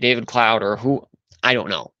somebody like David Cloud, or who, I don't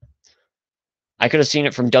know. I could have seen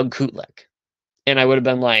it from Doug Kutlick. And I would have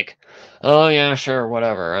been like, oh yeah, sure,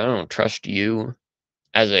 whatever. I don't trust you.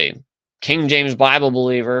 As a King James Bible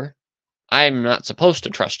believer, I'm not supposed to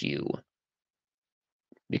trust you.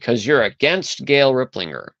 Because you're against Gail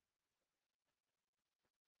Ripplinger.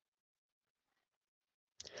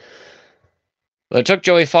 But it took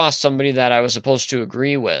Joey Foss, somebody that I was supposed to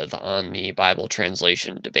agree with on the Bible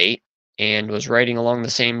translation debate, and was writing along the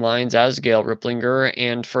same lines as Gail Ripplinger,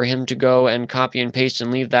 and for him to go and copy and paste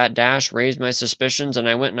and leave that dash raised my suspicions, and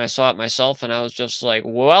I went and I saw it myself, and I was just like,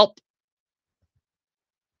 well,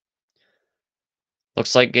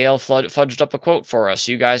 looks like Gail fudged up a quote for us.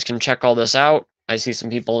 You guys can check all this out. I see some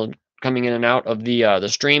people coming in and out of the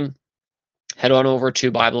stream. Head on over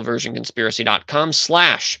to BibleVersionConspiracy.com/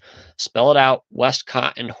 spell it out,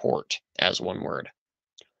 Westcott and Hort as one word.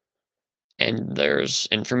 And there's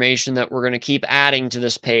information that we're going to keep adding to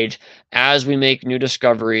this page as we make new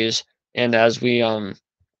discoveries, and as we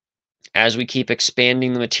keep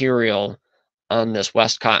expanding the material on this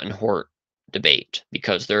Westcott and Hort debate,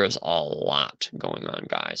 because there is a lot going on,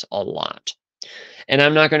 guys, a lot. And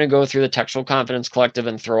I'm not going to go through the Textual Confidence Collective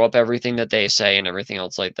and throw up everything that they say and everything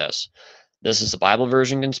else like this. This is the Bible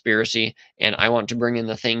version conspiracy, and I want to bring in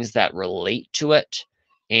the things that relate to it.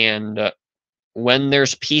 And when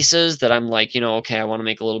there's pieces that I'm like, okay, I want to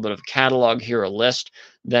make a little bit of a catalog here, a list,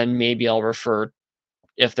 then maybe I'll refer,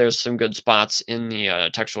 if there's some good spots in the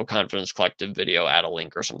Textual Confidence Collective video, add a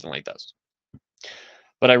link or something like this.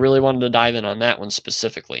 But I really wanted to dive in on that one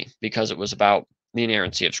specifically, because it was about the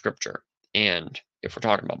inerrancy of Scripture. And if we're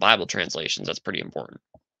talking about Bible translations, that's pretty important.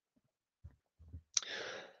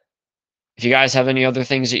 If you guys have any other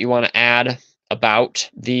things that you want to add about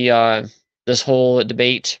the this whole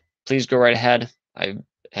debate, please go right ahead. I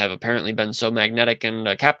have apparently been so magnetic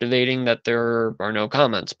and captivating that there are no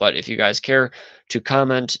comments. But if you guys care to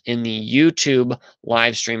comment in the YouTube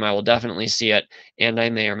live stream, I will definitely see it, and I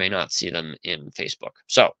may or may not see them in Facebook.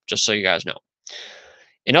 So just so you guys know.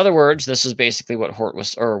 In other words, this is basically what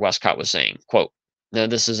Westcott was saying. Quote, now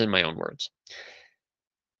this is in my own words.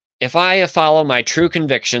 If I follow my true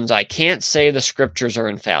convictions, I can't say the Scriptures are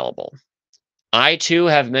infallible. I, too,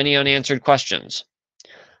 have many unanswered questions.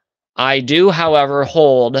 I do, however,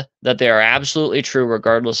 hold that they are absolutely true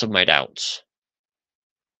regardless of my doubts.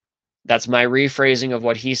 That's my rephrasing of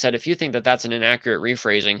what he said. If you think that that's an inaccurate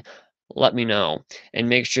rephrasing, let me know. And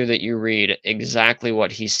make sure that you read exactly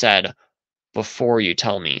what he said before you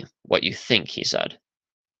tell me what you think he said.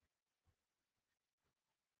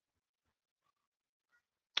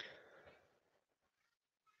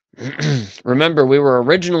 Remember, we were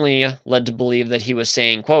originally led to believe that he was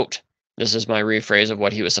saying, quote, this is my rephrase of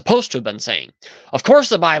what he was supposed to have been saying. Of course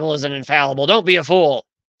the Bible isn't infallible. Don't be a fool.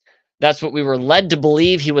 That's what we were led to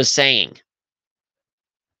believe he was saying.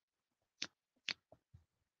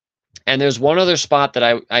 And there's one other spot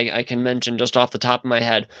that I can mention just off the top of my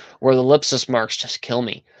head where the ellipsis marks just kill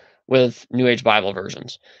me with New Age Bible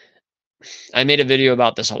versions. I made a video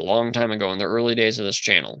about this a long time ago in the early days of this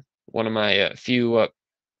channel. One of my few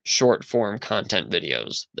short form content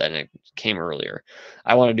videos that it came earlier.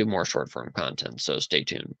 I want to do more short form content, so stay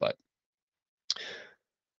tuned. But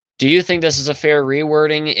do you think this is a fair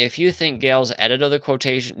rewording? If you think Gail's edit of the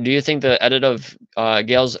quotation, do you think the edit of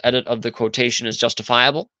Gail's edit of the quotation is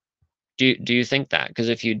justifiable? Do you think that? Because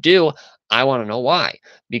if you do, I want to know why.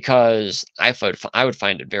 Because I would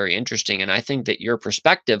find it very interesting, and I think that your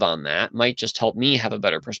perspective on that might just help me have a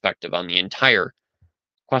better perspective on the entire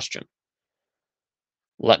question.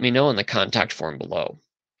 Let me know in the contact form below.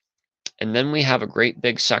 And then we have a great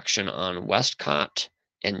big section on Westcott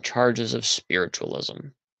and charges of spiritualism.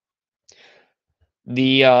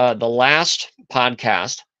 The last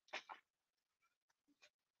podcast,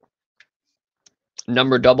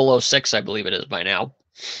 number 006, I believe it is by now,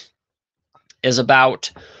 is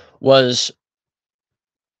about, was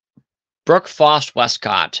Brooke Foss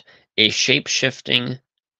Westcott a shape-shifting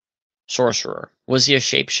sorcerer? Was he a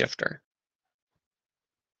shapeshifter?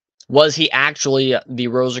 Was he actually the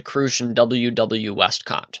Rosicrucian W.W.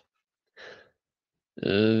 Westcott?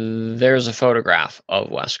 There's a photograph of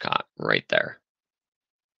Westcott right there.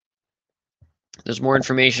 There's more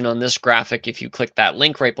information on this graphic if you click that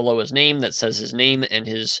link right below his name that says his name and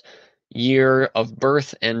his year of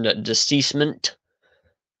birth and deceasement.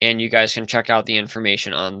 And you guys can check out the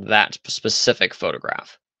information on that specific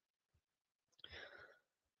photograph.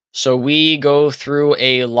 So we go through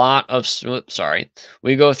a lot of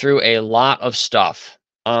we go through a lot of stuff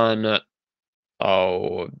on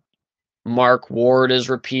Mark Ward is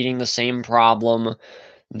repeating the same problem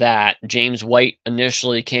that James White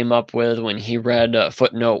initially came up with when he read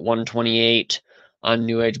footnote 128 on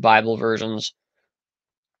New Age Bible versions.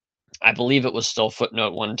 I believe it was still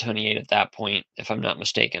footnote 128 at that point, if I'm not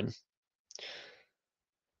mistaken.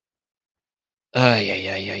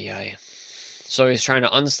 Yeah. So he's trying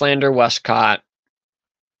to unslander Westcott,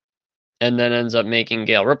 and then ends up making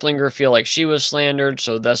Gail Ripplinger feel like she was slandered.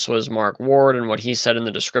 So this was Mark Ward and what he said in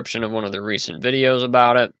the description of one of the recent videos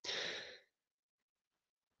about it.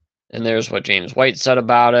 And there's what James White said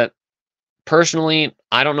about it. Personally,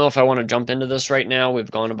 I don't know if I want to jump into this right now. We've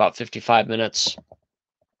gone about 55 minutes.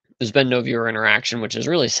 There's been no viewer interaction, which is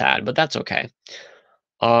really sad, but that's okay.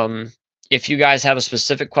 If you guys have a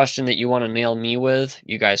specific question that you want to nail me with,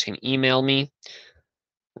 you guys can email me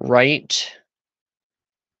right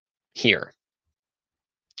here.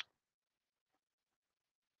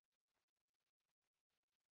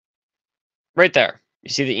 Right there. You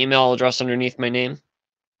see the email address underneath my name?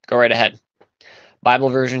 Go right ahead.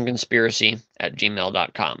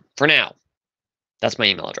 BibleVersionConspiracy@gmail.com. For now, that's my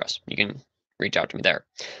email address. You can reach out to me there.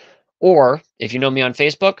 Or if you know me on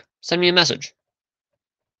Facebook, send me a message.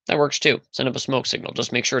 That works too. Send up a smoke signal.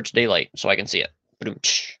 Just make sure it's daylight so I can see it.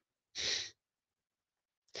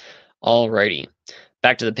 Alrighty.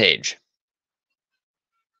 Back to the page.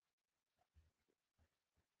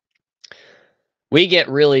 We get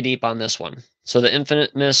really deep on this one. So the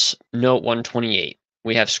infamous note 128.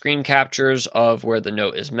 We have screen captures of where the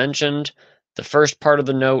note is mentioned, the first part of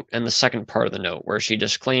the note and the second part of the note, where she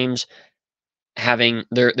disclaims having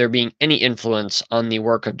there being any influence on the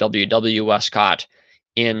work of W.W. Westcott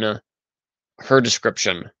in her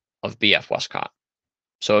description of B.F. Westcott.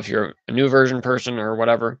 So if you're a new version person or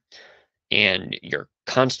whatever, and you're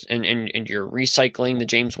and you're recycling the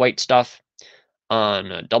James White stuff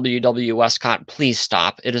on W.W. Westcott, please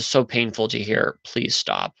stop. It is so painful to hear. Please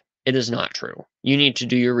stop. It is not true. You need to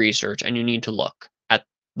do your research and you need to look at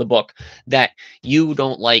the book that you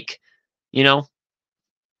don't like. You know,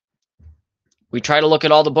 we try to look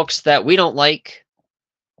at all the books that we don't like.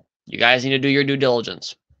 You guys need to do your due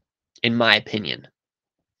diligence, in my opinion.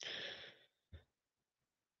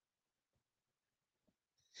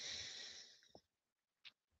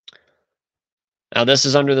 Now, this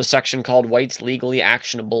is under the section called White's Legally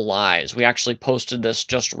Actionable Lies. We actually posted this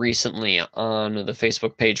just recently on the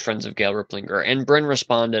Facebook page, Friends of Gail Ripplinger, and Bryn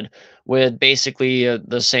responded with basically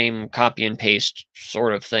the same copy and paste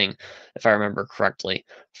sort of thing, if I remember correctly,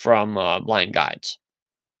 from Blind Guides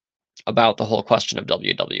about the whole question of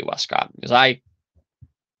W.W. Westcott. Because I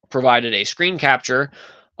provided a screen capture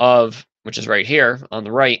of, which is right here on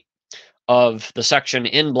the right, of the section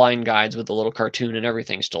in Blind Guides with the little cartoon and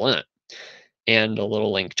everything still in it, and a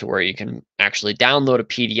little link to where you can actually download a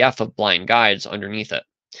PDF of Blind Guides underneath it.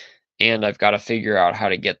 And I've got to figure out how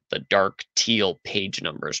to get the dark teal page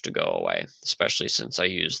numbers to go away, especially since I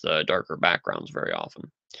use the darker backgrounds very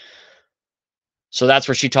often. So that's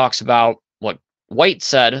where she talks about what White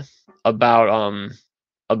said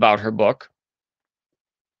about her book.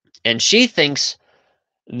 And she thinks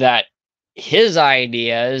that his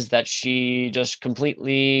idea is that she just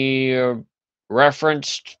completely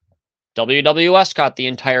referenced W.W. Westcott the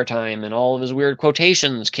entire time, and all of his weird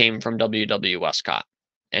quotations came from W.W. Westcott.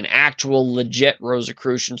 An actual legit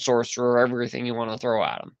Rosicrucian sorcerer, everything you want to throw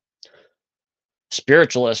at him.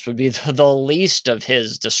 Spiritualist would be the least of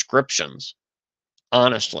his descriptions,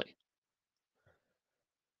 honestly.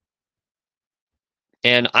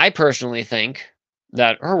 And I personally think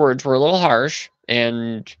that her words were a little harsh,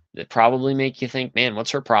 and it probably make you think, man,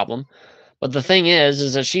 what's her problem? But the thing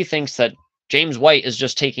is that she thinks that James White is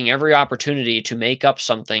just taking every opportunity to make up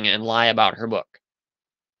something and lie about her book,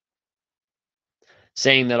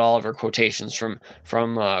 saying that all of her quotations from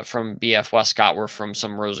B.F. Westcott were from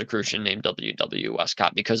some Rosicrucian named W.W.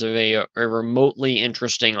 Westcott because of a remotely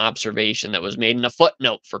interesting observation that was made in a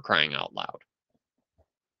footnote, for crying out loud.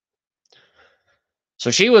 So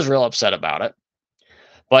she was real upset about it.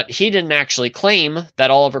 But he didn't actually claim that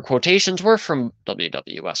all of her quotations were from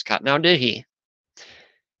W.W. Westcott. Now, did he?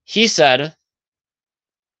 He said,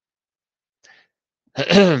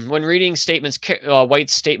 when reading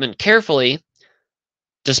White's statement carefully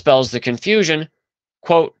dispels the confusion,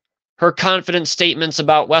 quote, her confident statements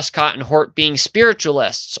about Westcott and Hort being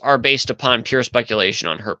spiritualists are based upon pure speculation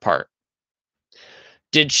on her part.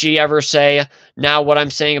 Did she ever say, now what I'm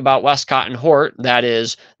saying about Westcott and Hort, that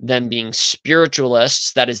is them being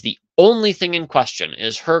spiritualists, that is the only thing in question,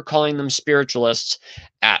 is her calling them spiritualists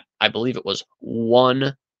at, I believe it was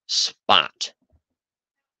 1 spot.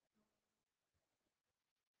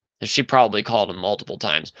 And she probably called him multiple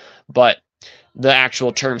times, but the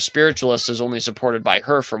actual term spiritualist is only supported by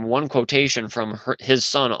her from one quotation from his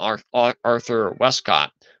son, Arthur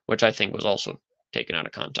Westcott, which I think was also taken out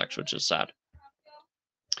of context, which is sad.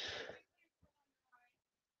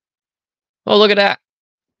 Oh, look at that.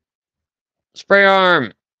 Spray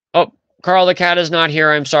arm. Oh, Carl the cat is not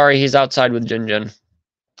here. I'm sorry. He's outside with Jinjin.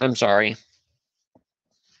 I'm sorry.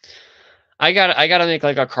 I gotta make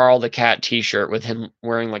like a Carl the cat t-shirt with him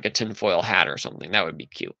wearing like a tinfoil hat or something. That would be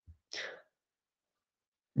cute.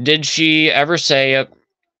 Did she ever say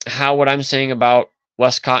how what I'm saying about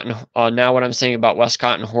Westcott and now what I'm saying about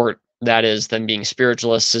Westcott and Hort, that is them being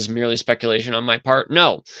spiritualists, is merely speculation on my part?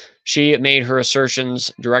 No. She made her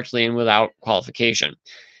assertions directly and without qualification.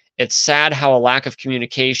 It's sad how a lack of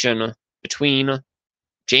communication between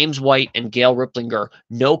James White and Gail Ripplinger,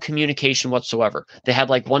 no communication whatsoever. They had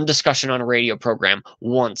like one discussion on a radio program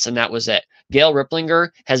once, and that was it. Gail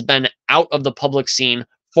Ripplinger has been out of the public scene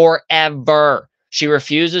forever. She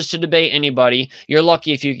refuses to debate anybody. You're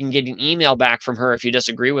lucky if you can get an email back from her if you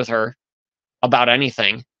disagree with her about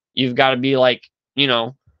anything. You've got to be like, you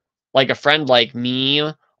know, like a friend like me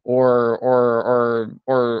or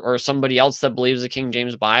somebody else that believes the King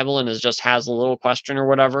James Bible and just has a little question or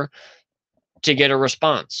whatever to get a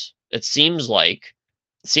response. It seems like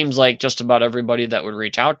just about everybody that would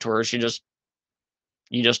reach out to her,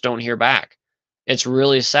 you just don't hear back. It's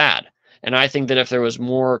really sad. And I think that if there was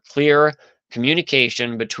more clear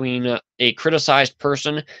communication between a criticized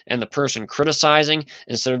person and the person criticizing,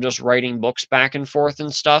 instead of just writing books back and forth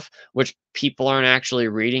and stuff, which people aren't actually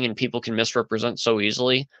reading and people can misrepresent so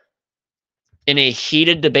easily, in a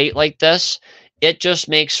heated debate like this, it just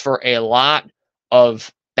makes for a lot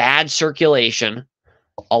of bad circulation,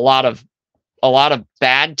 a lot of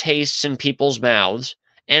bad tastes in people's mouths,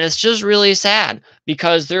 and it's just really sad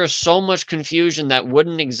because there's so much confusion that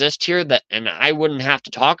wouldn't exist here and I wouldn't have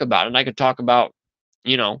to talk about it. I could talk about,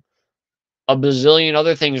 you know, a bazillion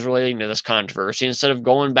other things relating to this controversy instead of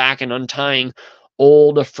going back and untying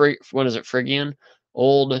old Phrygian,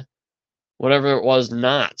 old whatever it was,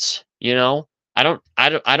 knots. You know, I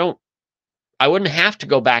wouldn't have to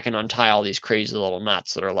go back and untie all these crazy little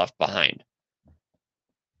knots that are left behind.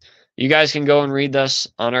 You guys can go and read this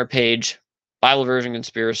on our page,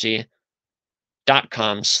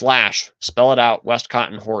 BibleVersionConspiracy.com/ spell it out,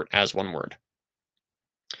 Westcott and Hort as one word.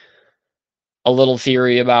 A little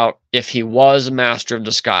theory about if he was a master of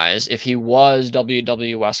disguise, if he was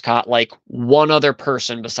W.W. Westcott, like one other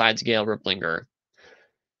person besides Gail Ripplinger.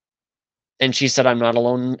 And she said, I'm not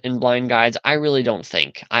alone in blind guides. I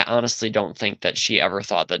honestly don't think that she ever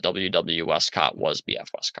thought that W.W. Westcott was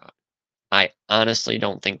B.F. Westcott. I honestly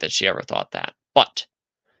don't think that she ever thought that. But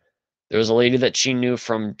there was a lady that she knew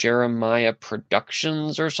from Jeremiah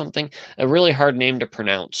Productions or something, a really hard name to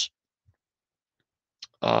pronounce.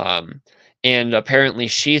 And apparently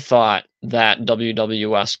she thought that W.W.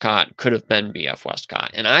 Westcott could have been B.F. Westcott.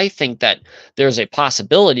 And I think that there's a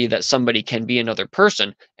possibility that somebody can be another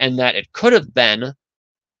person and that it could have been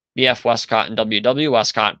B.F. Westcott and W.W.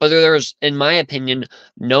 Westcott, but there's, in my opinion,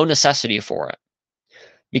 no necessity for it.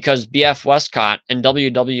 Because B.F. Westcott and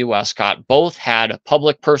W.W. Westcott both had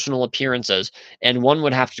public personal appearances, and one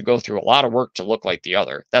would have to go through a lot of work to look like the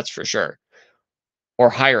other, that's for sure. Or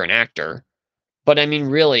hire an actor. But I mean,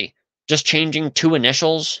 really, just changing two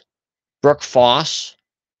initials, Brooke Foss,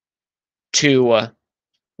 to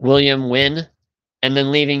William Wynn, and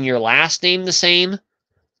then leaving your last name the same,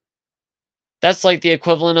 that's like the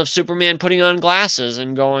equivalent of Superman putting on glasses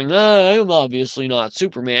and going, I'm obviously not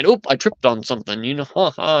Superman. Oop, I tripped on something. You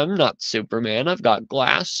know, I'm not Superman. I've got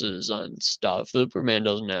glasses on stuff. Superman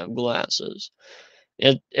doesn't have glasses.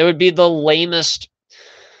 It would be the lamest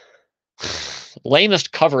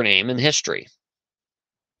cover name in history.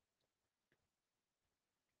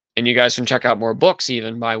 And you guys can check out more books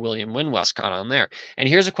even by William Wynn Westcott on there. And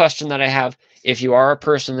here's a question that I have. If you are a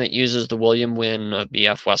person that uses the William Wynn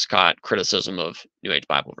B.F. Westcott criticism of New Age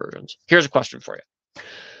Bible versions, here's a question for you.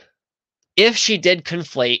 If she did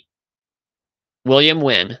conflate William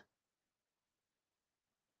Wynn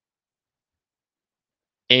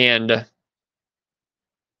and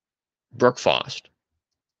Brooke Foss,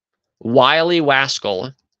 Wiley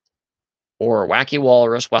Waskell or Wacky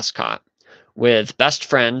Walrus Westcott with Best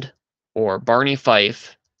Friend or Barney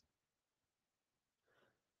Fife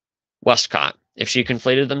Westcott, if she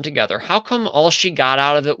conflated them together, how come all she got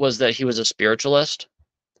out of it was that he was a spiritualist?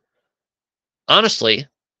 Honestly,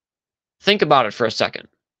 think about it for a second.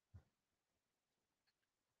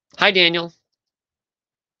 Hi, Daniel.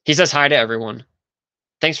 He says hi to everyone.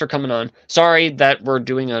 Thanks for coming on. Sorry that we're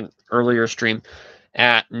doing an earlier stream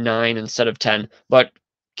at 9 instead of 10, but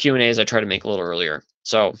Q&As I try to make a little earlier.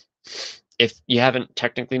 So if you haven't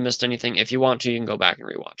technically missed anything, if you want to, you can go back and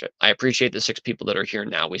rewatch it. I appreciate the 6 people that are here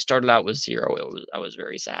now. We started out with 0. I was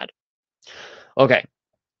very sad. Okay.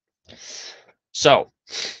 So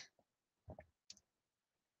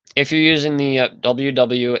if you're using the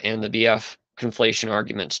WW and the BF conflation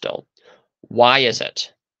argument still, why is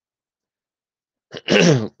it?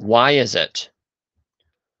 Why is it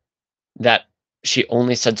that she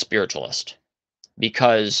only said spiritualist?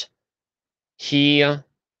 Because William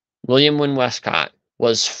Wynne Westcott,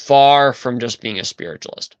 was far from just being a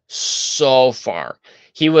spiritualist. So far.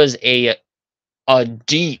 He was a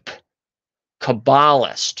deep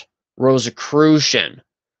Kabbalist, Rosicrucian,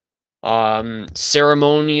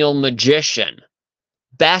 ceremonial magician,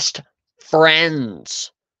 best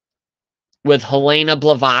friends with Helena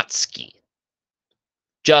Blavatsky.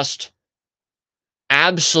 Just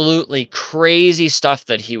absolutely crazy stuff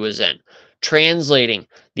that he was in. Translating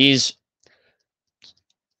these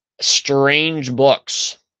strange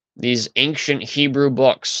books, these ancient Hebrew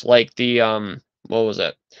books, like the, what was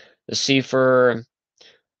it? The Sefer,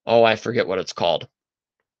 oh, I forget what it's called.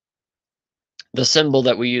 The symbol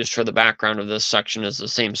that we used for the background of this section is the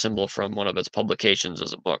same symbol from one of its publications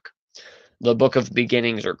as a book. The Book of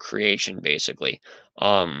Beginnings or Creation, basically.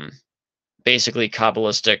 Basically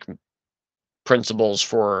Kabbalistic principles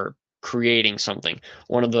for creating something.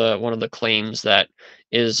 One of the claims that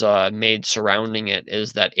is made surrounding it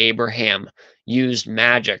is that Abraham used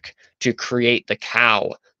magic to create the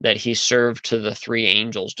cow that he served to the 3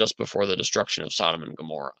 angels just before the destruction of Sodom and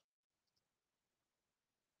Gomorrah.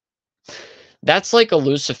 That's like a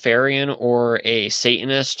Luciferian or a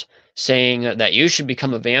Satanist saying that you should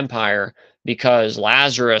become a vampire because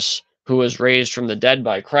Lazarus, who was raised from the dead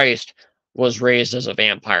by Christ, was raised as a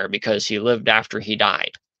vampire because he lived after he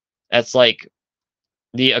died. That's like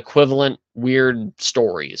the equivalent weird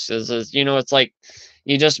stories. It's like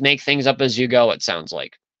you just make things up as you go, it sounds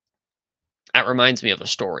like. That reminds me of a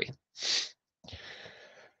story.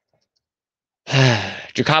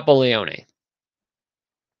 Jacopo Leone,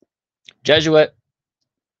 Jesuit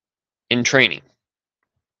in training.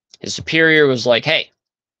 His superior was like, hey,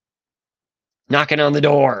 knocking on the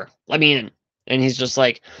door, let me in. And he's just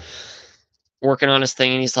like working on his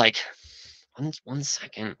thing, and he's like, one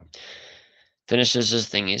second. Finishes his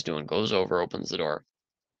thing he's doing, goes over, opens the door.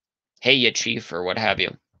 Hey, you chief, or what have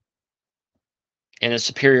you. And his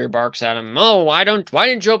superior barks at him, oh, why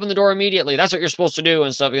didn't you open the door immediately? That's what you're supposed to do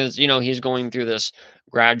and stuff. Because, he's going through this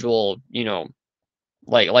gradual,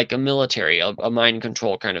 like a military, a mind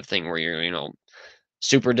control kind of thing where you're,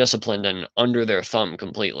 super disciplined and under their thumb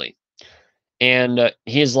completely. And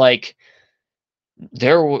he's like,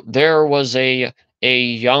 there was a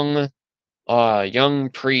young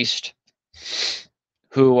priest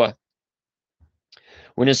who,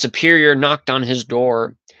 when his superior knocked on his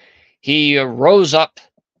door, he rose up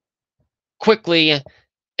quickly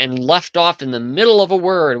and left off in the middle of a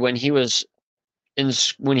word when he was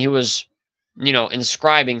inscribing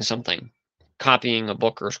something, copying a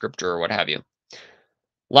book or scripture or what have you.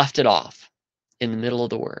 Left it off in the middle of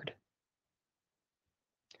the word.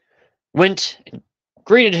 Went and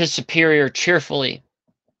greeted his superior cheerfully,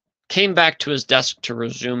 came back to his desk to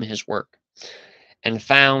resume his work, and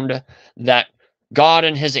found that God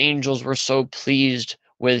and his angels were so pleased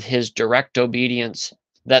with his direct obedience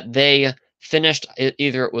that they finished,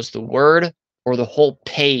 either it was the word or the whole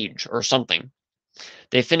page or something.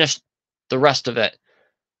 They finished the rest of it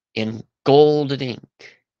in golden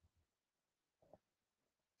ink.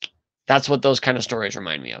 That's what those kind of stories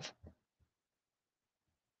remind me of.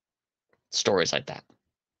 Stories like that.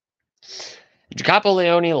 Jacopo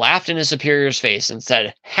Leone laughed in his superior's face and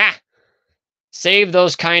said, ha! Save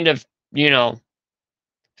those kind of,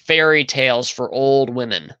 fairy tales for old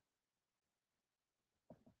women.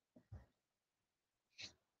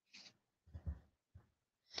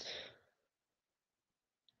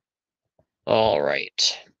 All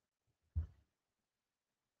right.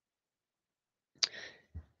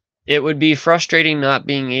 It would be frustrating not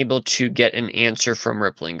being able to get an answer from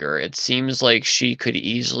Ripplinger. It seems like she could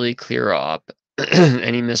easily clear up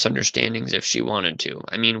any misunderstandings if she wanted to.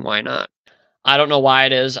 I mean, why not? I don't know why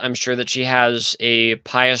it is. I'm sure that she has a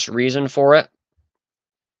pious reason for it,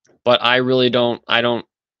 but I really don't. I don't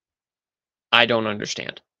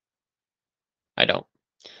understand. I don't.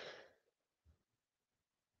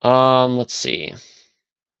 Let's see.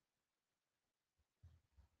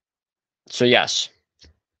 So yes,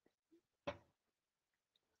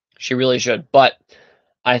 she really should, but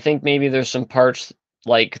I think maybe there's some parts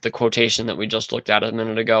like the quotation that we just looked at a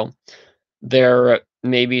minute ago, there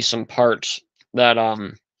may be some parts that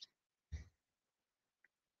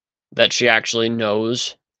that she actually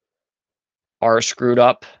knows are screwed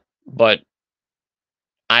up, but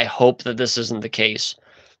I hope that this isn't the case.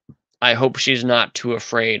 I hope she's not too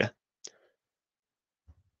afraid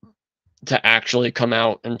to actually come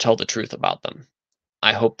out and tell the truth about them.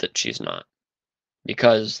 I hope that she's not.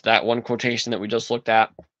 Because that one quotation that we just looked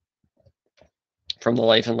at from the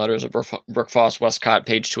Life and Letters of Brooke Foss Westcott,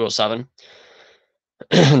 page 207,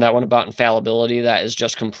 that one about infallibility, that is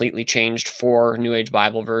just completely changed for New Age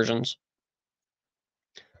Bible versions.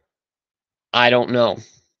 I don't know.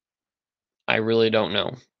 I really don't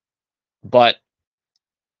know. But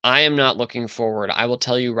I am not looking forward. I will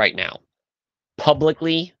tell you right now,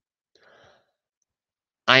 publicly,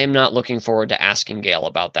 I am not looking forward to asking Gail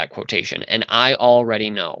about that quotation. And I already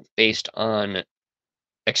know, based on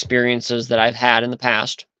experiences that I've had in the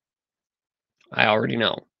past, I already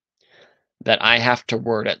know that I have to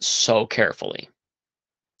word it so carefully,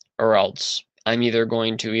 or else I'm either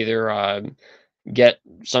going to get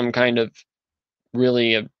some kind of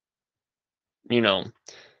really,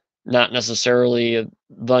 not necessarily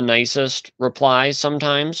the nicest reply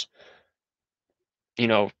sometimes, you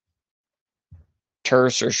know,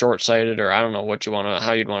 terse or short-sighted, or I don't know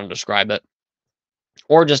how you'd want to describe it,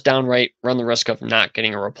 or just downright run the risk of not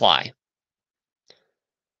getting a reply.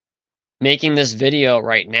 Making this video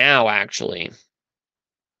right now, actually,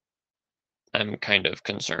 I'm kind of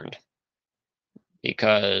concerned,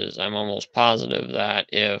 because I'm almost positive that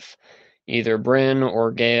if either Bryn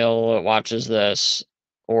or Gail watches this,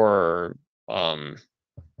 or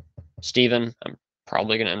Steven, I'm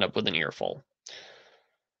probably going to end up with an earful.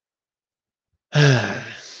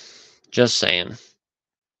 Just saying.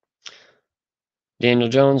 Daniel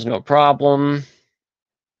Jones, no problem.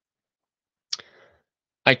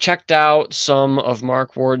 I checked out some of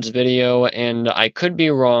Mark Ward's video, and I could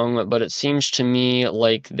be wrong, but it seems to me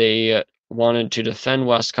like they wanted to defend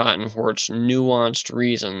Westcott and Hort's nuanced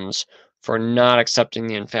reasons for not accepting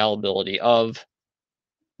the infallibility of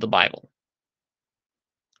the Bible.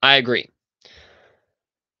 I agree.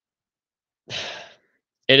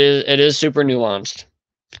 It is super nuanced.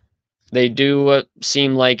 They do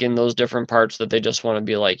seem like in those different parts that they just want to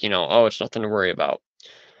be like, oh, it's nothing to worry about.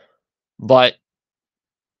 But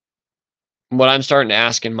what I'm starting to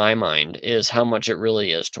ask in my mind is how much it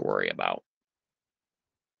really is to worry about.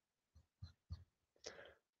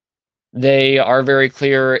 They are very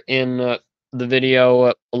clear in the video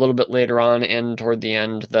a little bit later on and toward the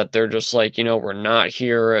end that they're just like, we're not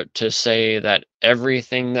here to say that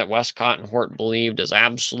everything that Westcott and Hort believed is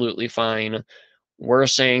absolutely fine. We're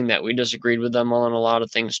saying that we disagreed with them on a lot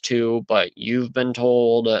of things too, but you've been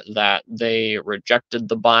told that they rejected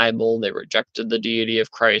the Bible, they rejected the deity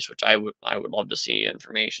of Christ, which I would love to see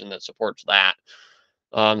information that supports that.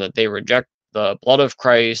 That they reject the blood of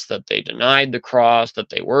Christ, that they denied the cross, that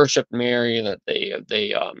they worshipped Mary, that they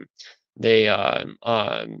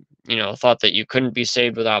thought that you couldn't be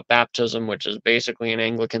saved without baptism, which is basically an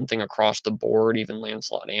Anglican thing across the board. Even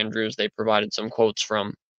Lancelot Andrews, they provided some quotes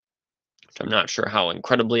from. I'm not sure how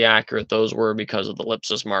incredibly accurate those were because of the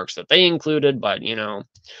ellipsis marks that they included, but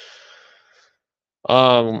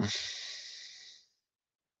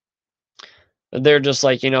they're just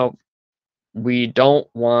like, we don't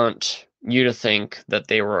want you to think that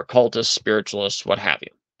they were occultists, spiritualists, what have you.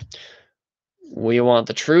 We want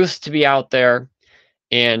the truth to be out there,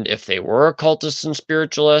 and if they were occultists and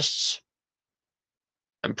spiritualists,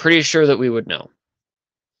 I'm pretty sure that we would know.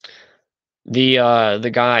 The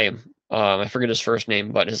guy, I forget his first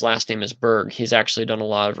name, but his last name is Berg. He's actually done a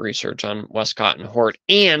lot of research on Westcott and Hort.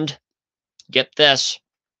 And, get this,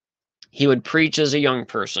 he would preach as a young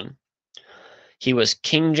person. He was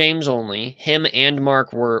King James only. Him and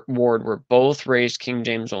Mark Ward were both raised King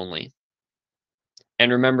James only.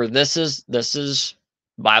 And remember, this is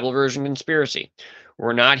Bible version conspiracy.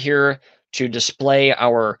 We're not here to display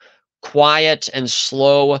our quiet and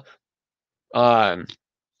slow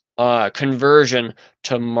conversion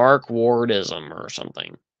to Mark Wardism or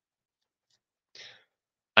something.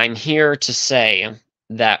 I'm here to say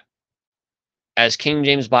that as King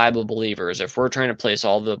James Bible believers, if we're trying to place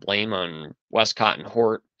all the blame on Westcott and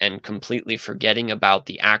Hort and completely forgetting about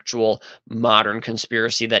the actual modern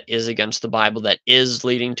conspiracy that is against the Bible, that is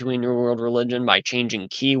leading to a New World religion by changing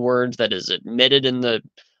keywords, that is admitted in the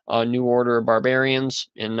New Order of Barbarians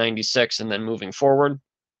in 96 and then moving forward,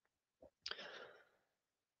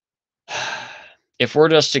 if we're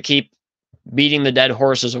just to keep beating the dead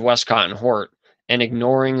horses of Westcott and Hort and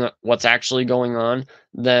ignoring what's actually going on,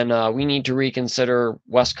 then we need to reconsider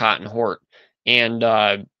Westcott and Hort and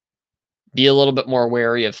be a little bit more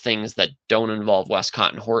wary of things that don't involve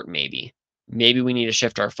Westcott and Hort, maybe. Maybe we need to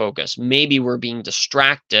shift our focus. Maybe we're being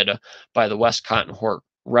distracted by the Westcott and Hort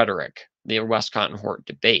rhetoric, the Westcott and Hort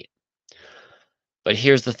debate. But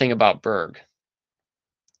here's the thing about Berg.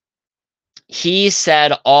 He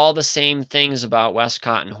said all the same things about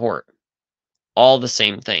Westcott and Hort. All the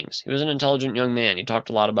same things. He was an intelligent young man. He talked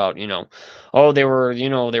a lot about, oh, they were,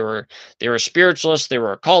 they were spiritualists, they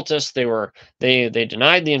were occultists, they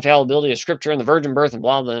denied the infallibility of scripture and the virgin birth and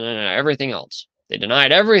blah, blah, blah, blah, everything else. They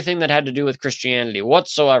denied everything that had to do with Christianity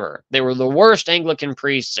whatsoever. They were the worst Anglican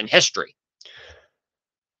priests in history.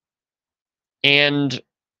 And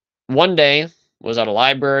one day was at a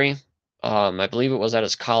library. I believe it was at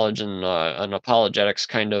his college in an apologetics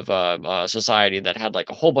kind of society that had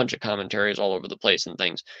like a whole bunch of commentaries all over the place and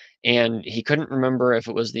things. And he couldn't remember if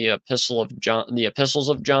it was the Epistles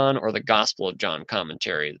of John, or the Gospel of John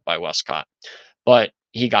commentary by Westcott. But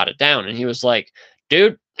he got it down, and he was like,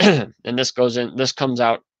 "Dude," and this comes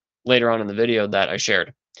out later on in the video that I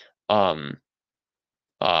shared, on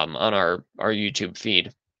our YouTube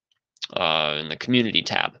feed, in the community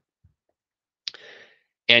tab.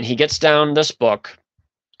 And he gets down this book,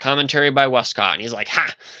 commentary by Westcott, and he's like,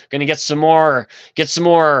 "Ha! Gonna get some more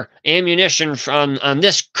ammunition on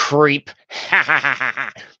this creep." Ha ha ha ha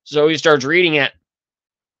ha. So he starts reading it,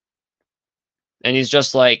 and he's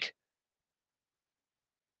just like,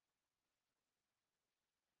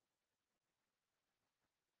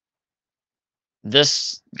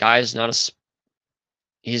 "This guy's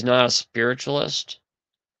he's not a spiritualist.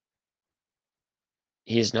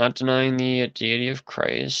 He's not denying the deity of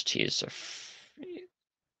Christ.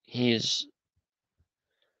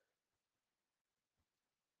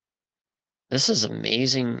 This is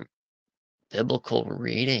amazing biblical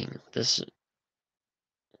reading.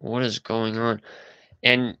 What is going on?"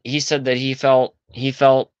 And he said that he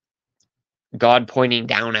felt God pointing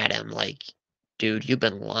down at him like, "Dude, you've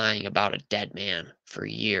been lying about a dead man for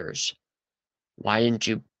years. Why didn't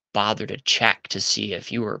you bother to check to see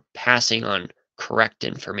if you were passing on correct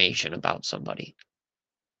information about somebody?"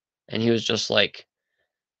 And he was just like,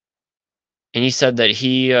 and he said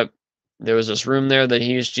that there was this room there that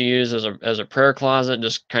he used to use as a prayer closet,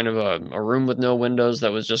 just kind of a room with no windows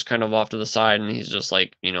that was just kind of off to the side. And he's just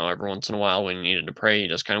like, every once in a while when he needed to pray, he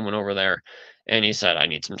just kind of went over there. And he said, "I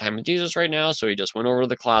need some time with Jesus right now." So he just went over to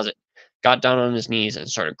the closet, got down on his knees, and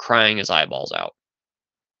started crying his eyeballs out,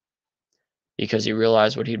 because he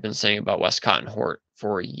realized what he'd been saying about Westcott and Hort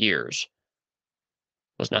for years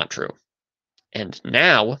was not true. And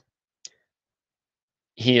now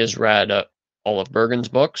he has read all of Bergen's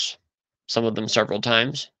books, some of them several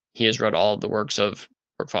times. He has read all of the works of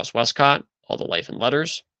Bergfrost Westcott, all the Life and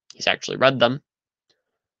Letters. He's actually read them.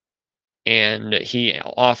 And he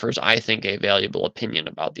offers, I think, a valuable opinion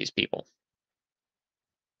about these people.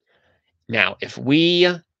 Now, if we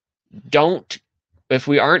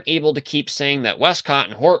aren't able to keep saying that Westcott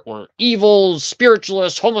and Hort were evil,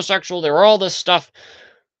 spiritualists, homosexual, they were all this stuff,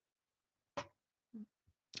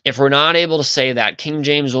 if we're not able to say that, King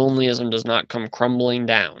James onlyism does not come crumbling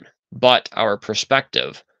down, but our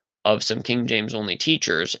perspective of some King James only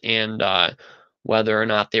teachers, and whether or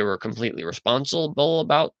not they were completely responsible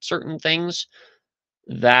about certain things,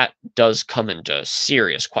 that does come into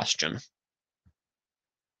serious question.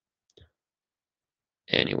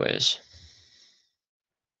 Anyways.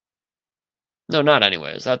 No, not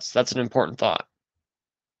anyways. That's an important thought.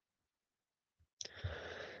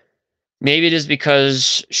 Maybe it is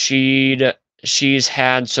because she's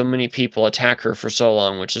had so many people attack her for so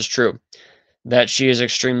long, which is true, that she is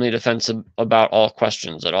extremely defensive about all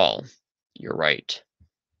questions at all. You're right.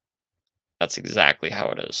 That's exactly how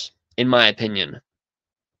it is. In my opinion.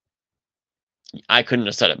 I couldn't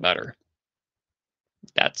have said it better.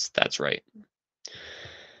 That's right.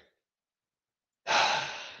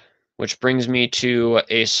 Which brings me to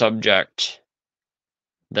a subject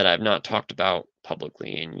that I've not talked about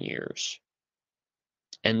publicly in years.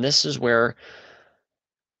 And this is where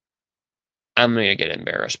I'm going to get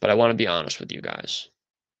embarrassed, but I want to be honest with you guys.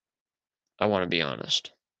 I want to be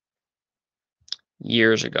honest.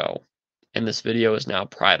 Years ago, and this video is now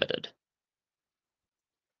privated.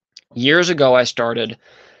 Years ago, I started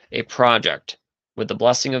a project with the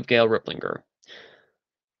blessing of Gail Riplinger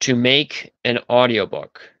to make an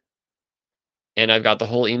audiobook. And I've got the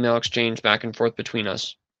whole email exchange back and forth between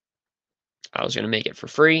us. I was going to make it for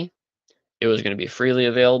free. It was going to be freely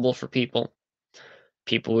available for people.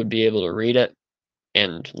 People would be able to read it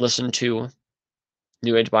and listen to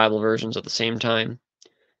New Age Bible versions at the same time.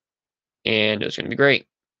 And it was going to be great.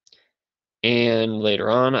 And later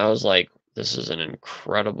on, I was like, this is an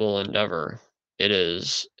incredible endeavor. It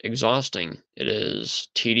is exhausting. It is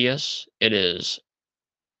tedious.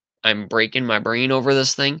 I'm breaking my brain over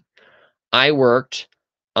this thing. I worked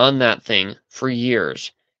on that thing for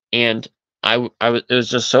years, and it was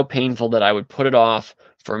just so painful that I would put it off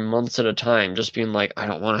for months at a time, just being like, I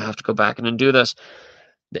don't want to have to go back in and do this.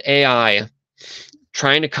 The AI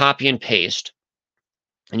trying to copy and paste,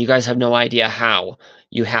 and you guys have no idea how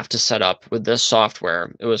you have to set up with this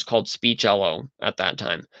software. It was called SpeechLO at that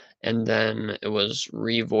time. And then it was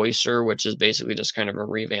Revoicer, which is basically just kind of a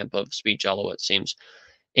revamp of SpeechLO, it seems.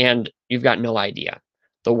 And you've got no idea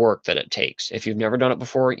the work that it takes. If you've never done it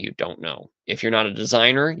before, you don't know. If you're not a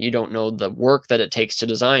designer, you don't know the work that it takes to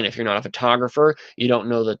design. If you're not a photographer, you don't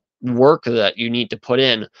know the work that you need to put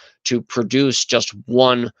in to produce just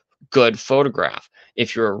one good photograph.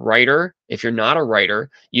 If you're a writer, if you're not a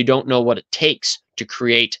writer, you don't know what it takes to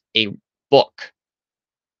create a book,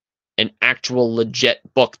 an actual legit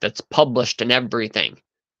book that's published and everything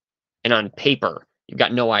and on paper. You've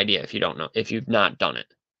got no idea if you don't know, if you've not done it.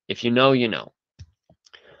 If you know, you know.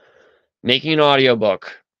 Making an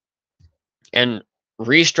audiobook and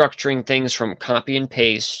restructuring things from copy and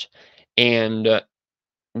paste and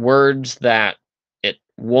words that it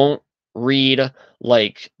won't read,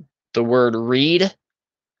 like the word read,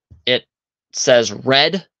 it says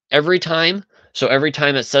read every time. So every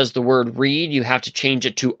time it says the word read, you have to change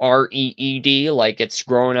it to R-E-E-D, like it's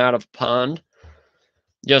growing out of a pond.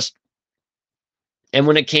 And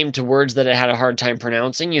when it came to words that it had a hard time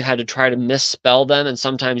pronouncing, you had to try to misspell them, and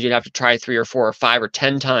sometimes you'd have to try 3 or 4 or 5 or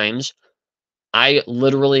 10 times. I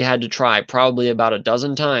literally had to try probably about a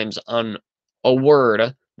dozen times on a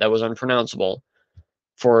word that was unpronounceable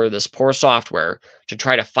for this poor software to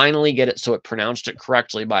try to finally get it so it pronounced it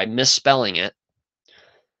correctly by misspelling it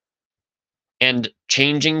and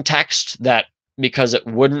changing text that, because it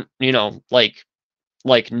wouldn't,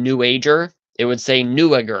 like New Ager, it would say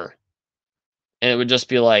Newager. And it would just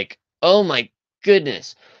be like, oh my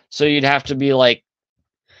goodness. So you'd have to be like,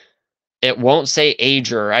 it won't say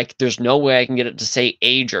ager. There's no way I can get it to say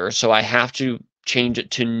ager, so I have to change it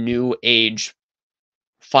to New Age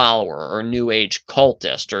follower or New Age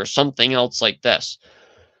cultist or something else like this.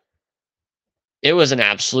 It was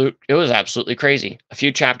absolutely crazy. A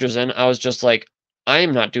few chapters in, I was just like, I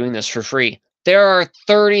am not doing this for free. There are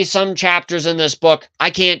 30 some chapters in this book. I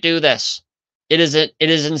can't do this. It is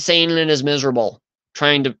insane and it is miserable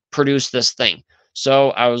trying to produce this thing.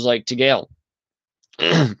 So I was like to Gail,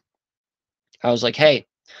 I was like, hey,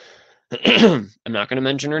 I'm not going to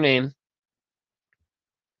mention her name.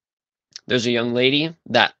 There's a young lady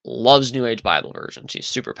that loves New Age Bible version. She's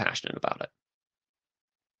super passionate about it.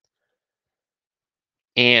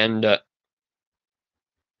 And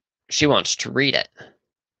she wants to read it.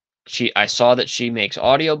 I saw that she makes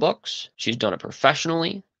audiobooks. She's done it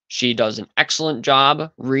professionally. She does an excellent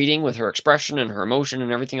job reading with her expression and her emotion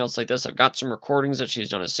and everything else like this. I've got some recordings that she's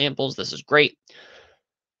done as samples. This is great.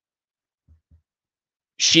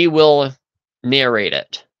 She will narrate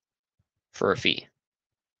it for a fee.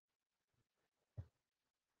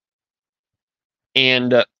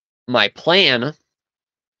 And my plan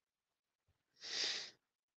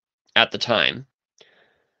at the time,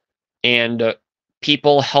 and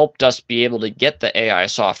people helped us be able to get the AI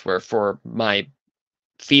software for my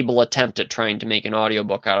feeble attempt at trying to make an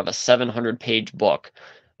audiobook out of a 700-page book.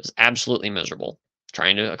 It was absolutely miserable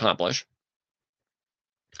trying to accomplish.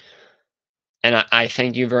 And I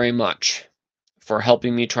thank you very much for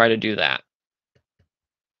helping me try to do that.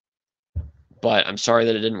 But I'm sorry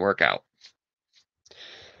that it didn't work out.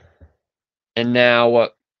 And now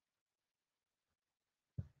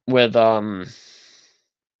with the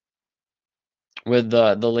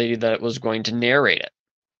lady that was going to narrate it,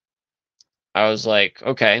 I was like,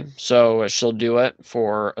 okay, so she'll do it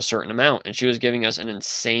for a certain amount. And she was giving us an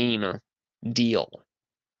insane deal,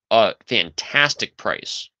 a fantastic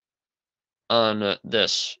price on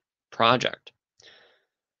this project.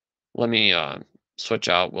 Let me switch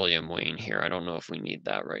out William Wayne here. I don't know if we need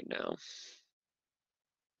that right now.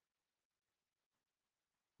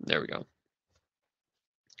 There we go.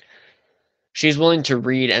 She's willing to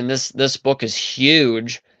read, and this book is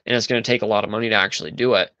huge, and it's going to take a lot of money to actually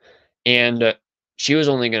do it. And she was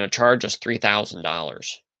only going to charge us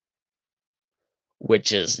 $3,000,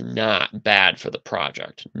 which is not bad for the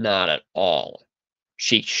project, not at all.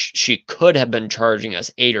 She could have been charging us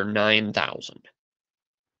 $8,000 or $9,000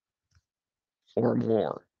 or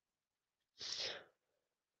more,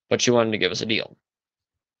 but she wanted to give us a deal.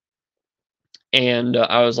 And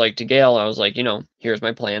I was like to Gail, I was like, here's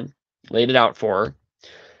my plan. Laid it out for her.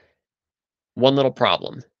 One little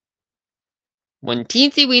problem. One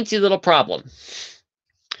teensy weensy little problem.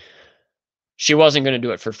 She wasn't going to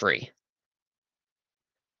do it for free.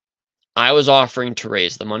 I was offering to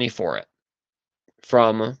raise the money for it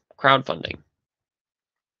from crowdfunding.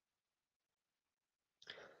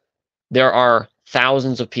 There are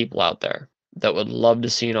thousands of people out there that would love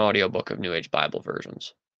to see an audiobook of New Age Bible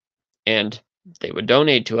versions, and they would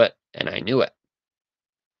donate to it, and I knew it.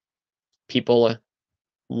 People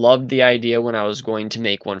loved the idea when I was going to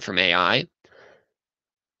make one from AI.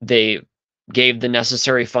 They gave the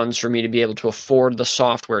necessary funds for me to be able to afford the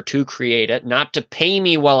software to create it, not to pay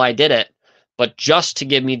me while I did it, but just to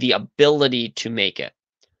give me the ability to make it.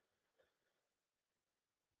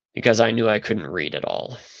 Because I knew I couldn't read it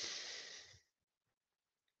all.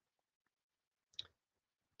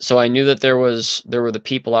 So I knew that there were the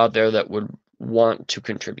people out there that would want to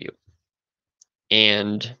contribute.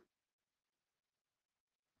 And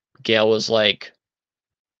Gail was like,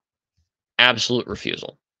 absolute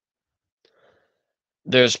refusal.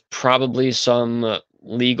 There's probably some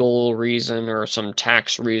legal reason or some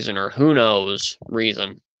tax reason or who knows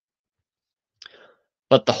reason.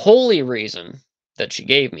 But the holy reason that she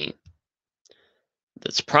gave me,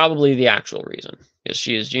 that's probably the actual reason, is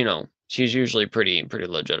she's usually pretty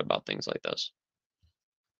legit about things like this.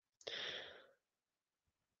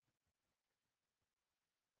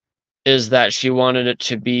 Is that she wanted it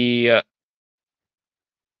to be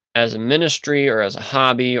as a ministry or as a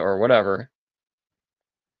hobby or whatever.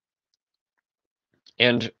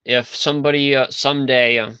 And if somebody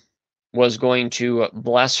someday was going to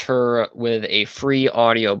bless her with a free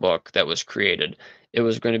audiobook that was created, it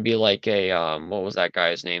was going to be like a what was that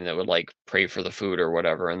guy's name that would like pray for the food or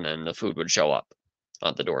whatever, and then the food would show up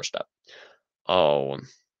on the doorstep. Oh,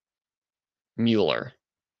 Mueller.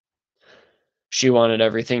 She wanted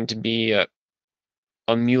everything to be a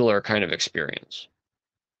Mueller kind of experience.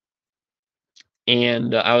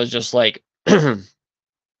 And I was just like,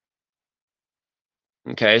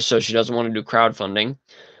 okay, so she doesn't want to do crowdfunding.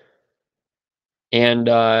 And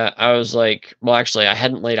I was like, well, actually, I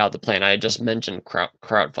hadn't laid out the plan. I had just mentioned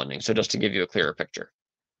crowdfunding. So just to give you a clearer picture,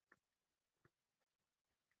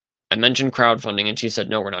 I mentioned crowdfunding, and she said,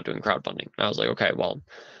 no, we're not doing crowdfunding. And I was like, okay, well,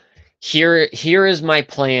 here is my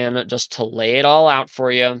plan, just to lay it all out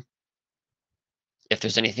for you. If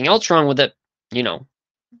there's anything else wrong with it, you'll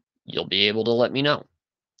be able to let me know.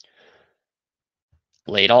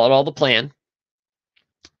 Laid all the plan,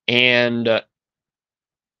 and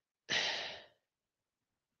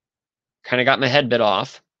kind of got my head bit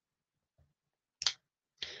off.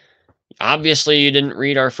 Obviously, you didn't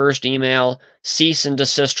read our first email. Cease and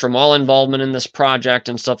desist from all involvement in this project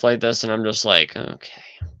and stuff like this. And I'm just like, okay.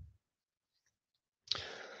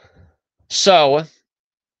 So,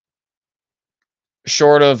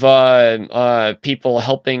 short of people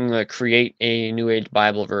helping create a New Age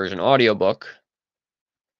Bible version audiobook,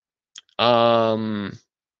 and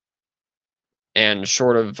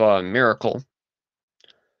short of miracle,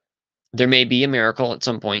 there may be a miracle at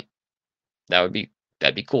some point. That'd be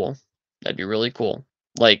cool. That'd be really cool.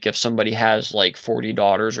 Like if somebody has like 40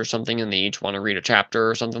 daughters or something and they each want to read a chapter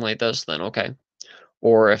or something like this, then okay.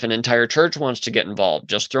 Or if an entire church wants to get involved,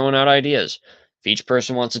 just throwing out ideas. If each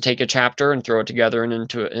person wants to take a chapter and throw it together and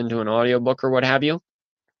into an audiobook or what have you.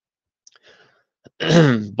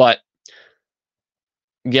 But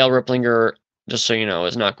Gail Ripplinger, just so you know,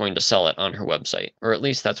 is not going to sell it on her website. Or at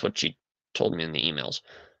least that's what she told me in the emails.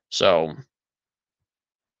 So,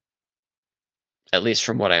 at least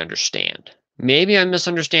from what I understand. Maybe I'm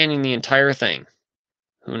misunderstanding the entire thing.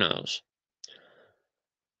 Who knows?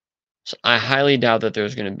 So I highly doubt that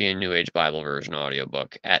there's going to be a New Age Bible version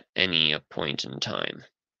audiobook at any point in time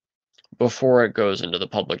before it goes into the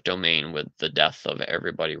public domain with the death of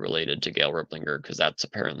everybody related to Gail Ripplinger, because that's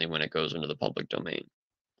apparently when it goes into the public domain.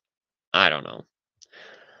 I don't know.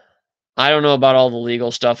 I don't know about all the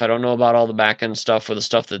legal stuff. I don't know about all the back end stuff with the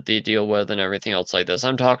stuff that they deal with and everything else like this.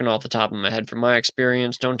 I'm talking off the top of my head from my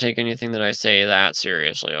experience. Don't take anything that I say that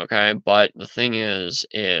seriously, okay? But the thing is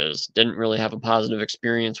didn't really have a positive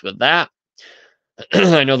experience with that.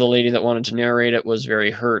 I know the lady that wanted to narrate it was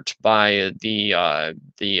very hurt by the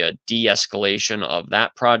de-escalation of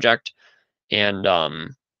that project, and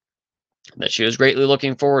that she was greatly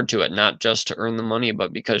looking forward to it, not just to earn the money,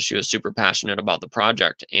 but because she was super passionate about the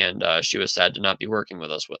project, and she was sad to not be working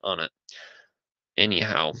with us on it.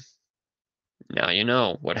 Anyhow, now you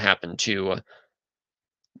know what happened to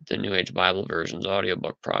the New Age Bible Versions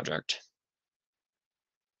audiobook project.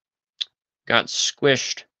 Got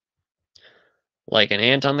squished like an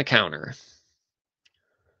ant on the counter.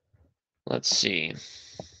 Let's see.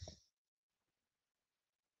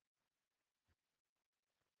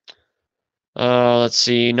 Let's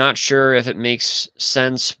see. Not sure if it makes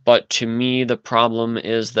sense, but to me, the problem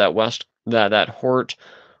is that that Hort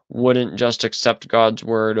wouldn't just accept God's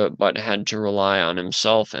word, but had to rely on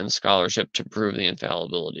himself and scholarship to prove the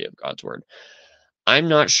infallibility of God's word. I'm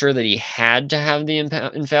not sure that he had to have the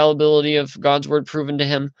infallibility of God's word proven to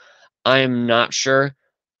him. I am not sure.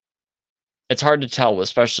 It's hard to tell,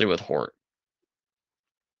 especially with Hort.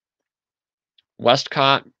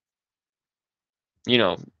 Westcott, you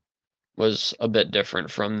know, was a bit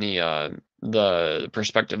different from the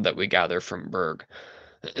perspective that we gather from Berg,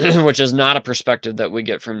 which is not a perspective that we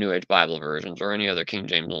get from New Age Bible versions or any other King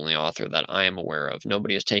James only author that I am aware of.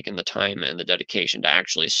 Nobody has taken the time and the dedication to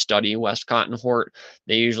actually study Westcott and Hort.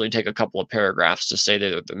 They usually take a couple of paragraphs to say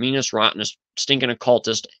they're the meanest, rottenest, stinking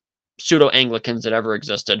occultist pseudo-Anglicans that ever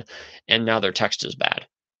existed, and now their text is bad.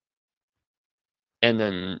 And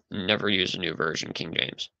then never use a new version, King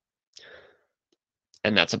James.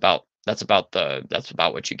 And that's about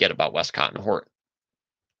what you get about Westcott and Hort.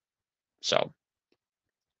 So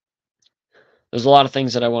there's a lot of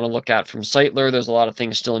things that I want to look at from Sightler. There's a lot of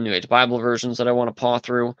things still in New Age Bible versions that I want to paw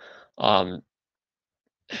through,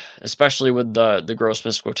 especially with the gross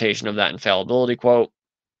misquotation of that infallibility quote,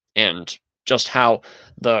 and just how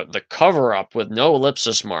the cover up with no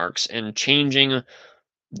ellipsis marks and changing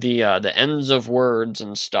the ends of words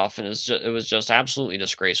and stuff, and it was just absolutely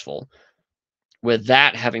disgraceful. With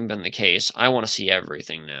that having been the case, I want to see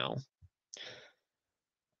everything now.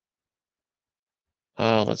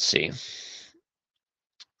 Let's see.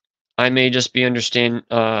 I may just be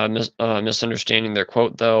misunderstanding their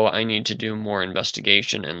quote, though. I need to do more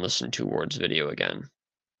investigation and listen to Ward's video again.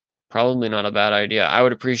 Probably not a bad idea. I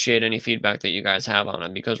would appreciate any feedback that you guys have on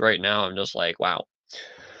it, because right now I'm just like, wow.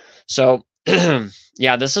 So,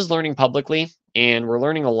 yeah, this is learning publicly, and we're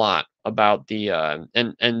learning a lot about the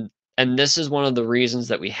and this is one of the reasons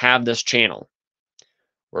that we have this channel.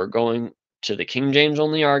 We're going to the King James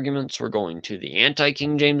only arguments, we're going to the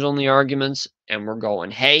anti-King James only arguments, and we're going,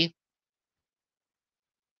 hey,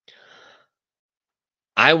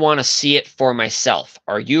 I want to see it for myself.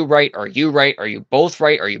 Are you right? Are you right? Are you both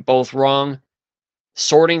right? Are you both wrong?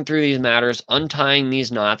 Sorting through these matters, untying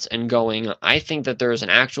these knots, and going, I think that there is an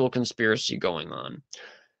actual conspiracy going on.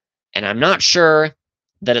 And I'm not sure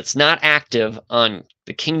that it's not active on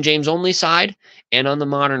the King James only side and on the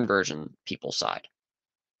modern version people side.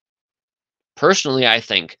 Personally, I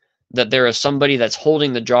think that there is somebody that's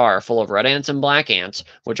holding the jar full of red ants and black ants,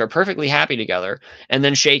 which are perfectly happy together, and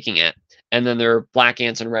then shaking it, and then their black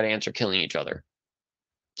ants and red ants are killing each other.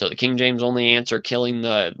 So the King James only ants are killing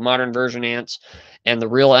the modern version ants, and the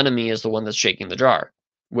real enemy is the one that's shaking the jar,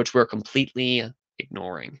 which we're completely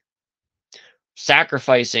ignoring.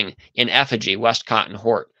 Sacrificing in effigy Westcott and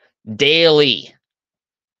Hort daily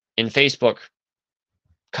in Facebook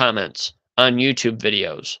comments, on YouTube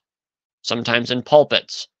videos, sometimes in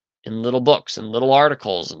pulpits, in little books and little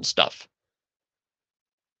articles and stuff.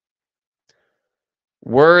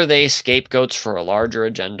 Were they scapegoats for a larger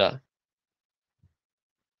agenda?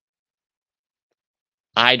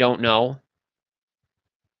 I don't know,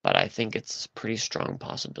 but I think it's a pretty strong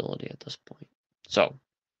possibility at this point. So,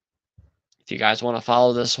 if you guys want to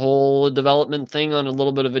follow this whole development thing on a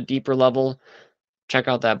little bit of a deeper level, check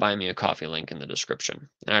out that Buy Me a Coffee link in the description,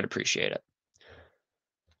 and I'd appreciate it.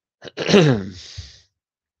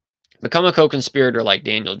 Become a co-conspirator like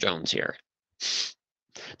Daniel Jones here.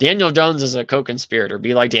 Daniel Jones is a co-conspirator.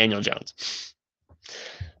 Be like Daniel Jones.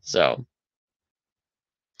 So,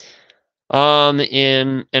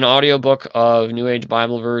 in an audiobook of New Age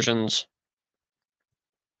Bible versions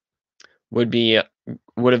would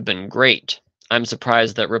have been great. I'm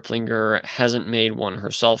surprised that Ripplinger hasn't made one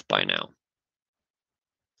herself by now.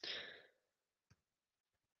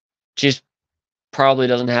 She's probably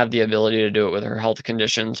doesn't have the ability to do it with her health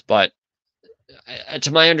conditions, but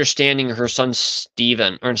to my understanding, her son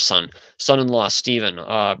Stephen, or son-in-law Stephen,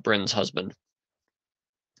 Bryn's husband,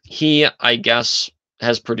 he, I guess,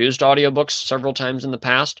 has produced audiobooks several times in the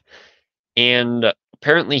past, and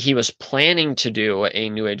apparently he was planning to do a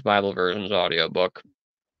New Age Bible versions audiobook,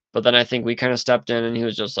 but then I think we kind of stepped in and he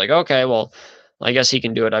was just like, okay, well, I guess he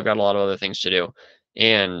can do it. I've got a lot of other things to do.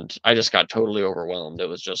 And I just got totally overwhelmed. It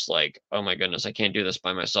was just like, oh my goodness, I can't do this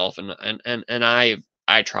by myself. And I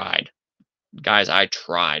tried. Guys, I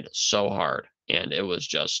tried so hard. And it was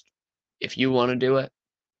just, if you want to do it,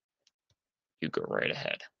 you go right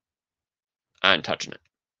ahead. I ain't touching it.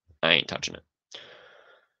 I ain't touching it.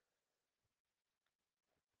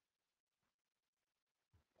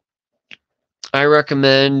 I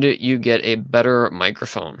recommend you get a better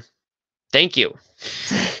microphone. Thank you.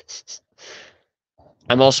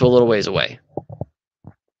 I'm also a little ways away.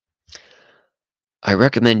 I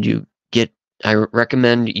recommend you get I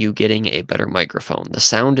recommend you getting a better microphone. The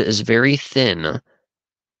sound is very thin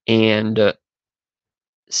and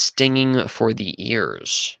stinging for the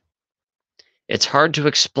ears. It's hard to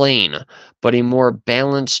explain, but a more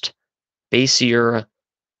balanced, bassier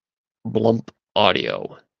blump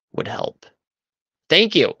audio would help.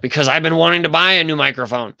 Thank you, because I've been wanting to buy a new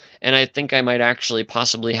microphone, and I think I might actually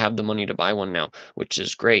possibly have the money to buy one now, which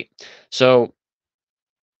is great. So,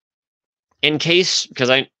 in case, because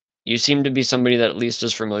you seem to be somebody that at least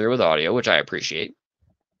is familiar with audio, which I appreciate.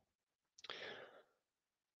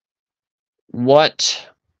 What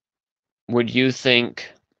would you think?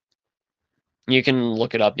 You can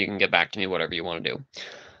look it up, you can get back to me, whatever you want to do.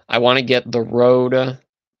 I want to get the Rode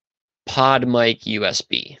Pod Mic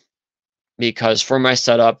USB, because for my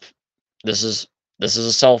setup, this is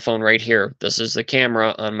a cell phone right here. This is the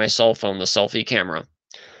camera on my cell phone, the selfie camera.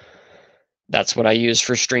 That's what I use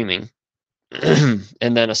for streaming.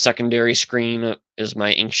 And then a secondary screen is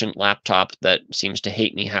my ancient laptop that seems to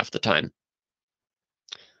hate me half the time.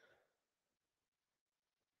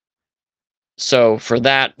 So for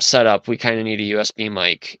that setup, we kind of need a USB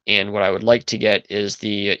mic, and what I would like to get is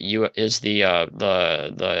the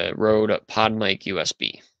Rode Pod Mic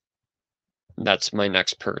USB. That's my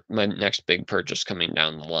next big purchase coming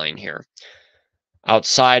down the line here.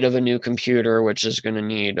 Outside of a new computer, which is going to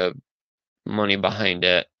need money behind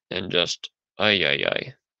it, and just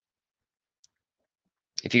ay.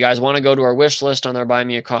 If you guys want to go to our wish list on our Buy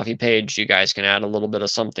Me a Coffee page, you guys can add a little bit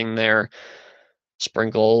of something there.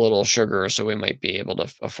 Sprinkle a little sugar so we might be able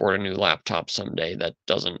to afford a new laptop someday that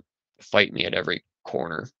doesn't fight me at every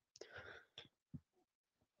corner.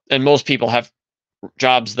 And most people have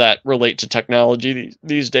jobs that relate to technology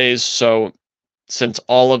these days, so since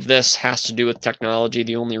all of this has to do with technology,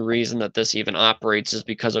 the only reason that this even operates is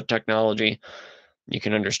because of technology. You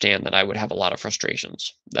can understand that I would have a lot of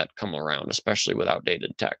frustrations that come around, especially with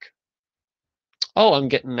outdated tech. Oh, I'm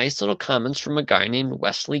getting nice little comments from a guy named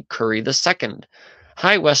Wesley Curry II.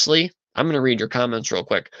 Hi, Wesley. I'm going to read your comments real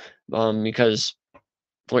quick because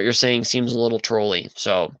what you're saying seems a little trolly.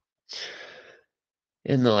 So,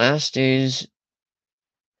 in the last days,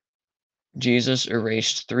 Jesus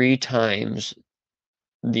erased 3 times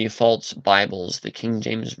the false Bibles. The King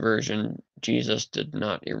James Version, Jesus did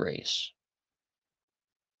not erase.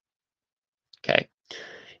 Okay.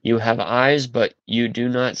 You have eyes, but you do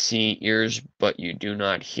not see, ears, but you do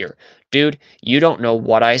not hear. Dude, you don't know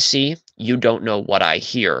what I see. You don't know what I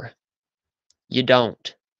hear. You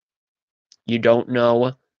don't. You don't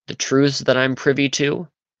know the truths that I'm privy to.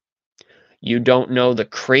 You don't know the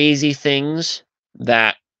crazy things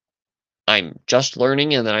that I'm just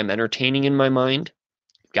learning and that I'm entertaining in my mind.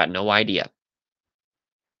 You've got no idea.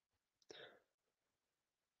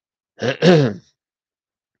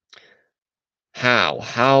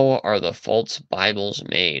 How are the false Bibles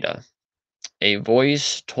made? A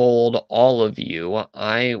voice told all of you,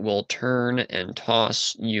 I will turn and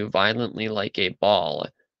toss you violently like a ball.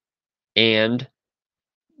 And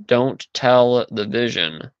don't tell the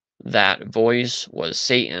vision. That voice was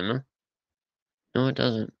Satan. No, it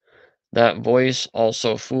doesn't. That voice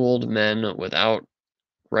also fooled men without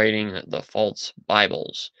writing the false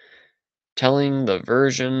Bibles, telling the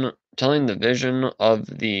vision of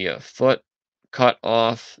the foot cut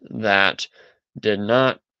off that did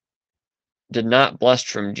not blessed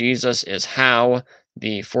from Jesus is how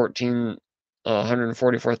the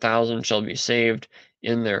 144,000 shall be saved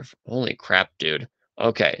in their holy crap, dude.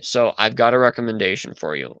 Okay, so I've got a recommendation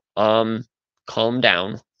for you. Calm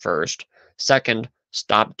down first. Second,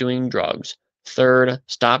 stop doing drugs. Third,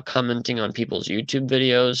 stop commenting on people's YouTube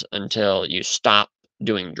videos until you stop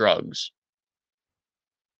doing drugs.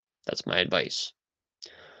 That's my advice.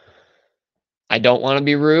 I don't want to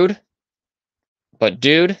be rude, but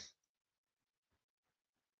dude,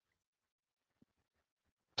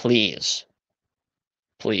 please,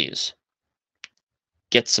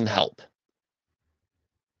 get some help.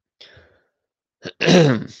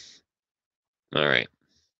 All right.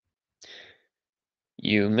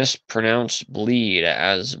 You mispronounced bleed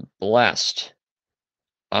as blessed.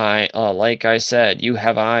 Like I said, you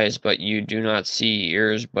have eyes, but you do not see,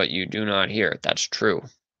 ears, but you do not hear. That's true.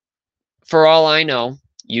 For all I know,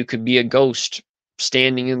 you could be a ghost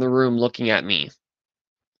standing in the room looking at me.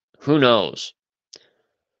 Who knows?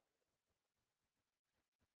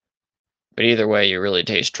 But either way, you really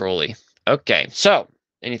taste trolly. Okay, so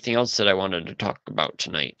anything else that I wanted to talk about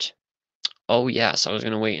tonight? Oh, yes, I was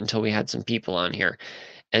going to wait until we had some people on here.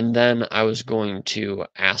 And then I was going to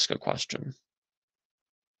ask a question.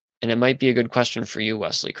 And it might be a good question for you,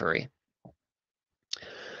 Wesley Curry.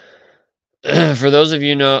 For those of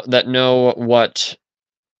you that know what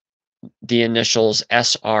the initials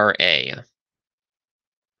SRA,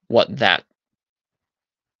 what that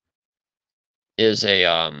is a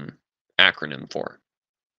acronym for.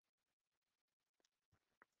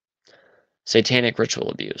 Satanic ritual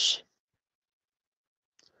abuse.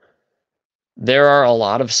 There are a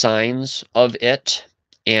lot of signs of it,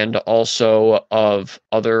 and also of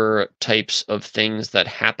other types of things that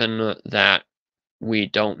happen that we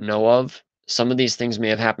don't know of. Some of these things may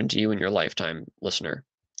have happened to you in your lifetime, listener.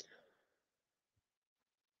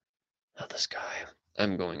 Oh, this guy.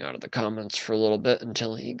 I'm going out of the comments for a little bit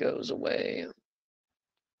until he goes away.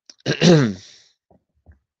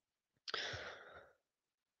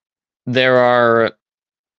 There are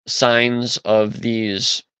signs of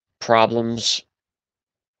these problems.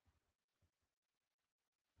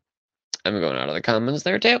 I'm going out of the comments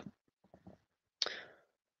there too.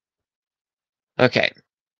 Okay.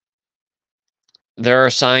 There are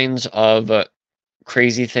signs of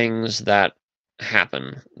crazy things that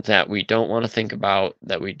happen that we don't want to think about,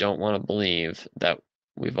 that we don't want to believe, that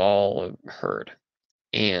we've all heard.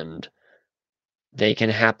 And they can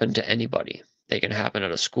happen to anybody. They can happen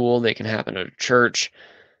at a school, they can happen at a church.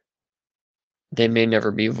 They may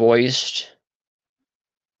never be voiced.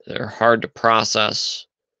 They're hard to process.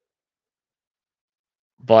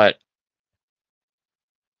 But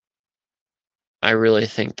I really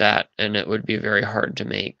think that, and it would be very hard to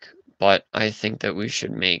make, but I think that we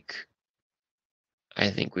should make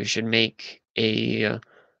an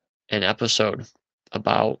episode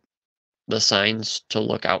about the signs to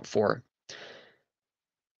look out for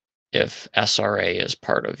if SRA is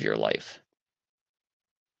part of your life.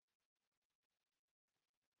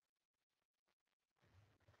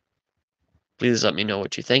 Please let me know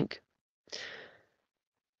what you think.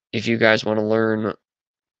 If you guys want to learn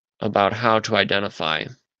about how to identify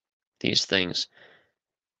these things,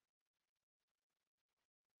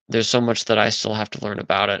 there's so much that I still have to learn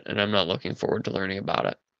about it, and I'm not looking forward to learning about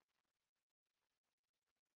it.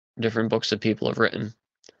 Different books that people have written.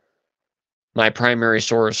 My primary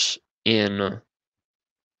source in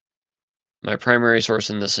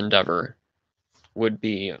this endeavor would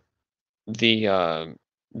be the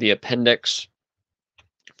appendix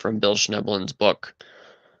from Bill Schneeblin's book.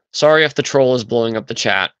 Sorry if the troll is blowing up the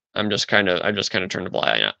chat. I just kind of turned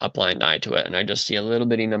a blind eye to it, and I just see a little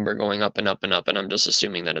bitty number going up and up and up, and I'm just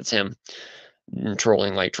assuming that it's him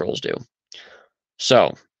trolling like trolls do.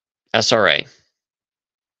 So, SRA.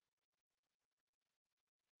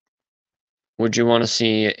 Would you want to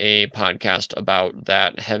see a podcast about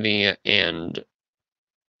that heavy and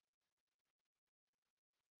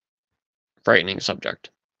frightening subject?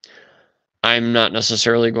 I'm not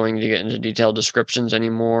necessarily going to get into detailed descriptions any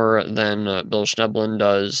more than Bill Schneeblin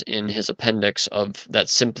does in his appendix that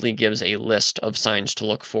simply gives a list of signs to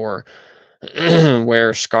look for,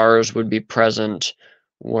 where scars would be present,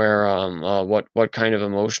 where what kind of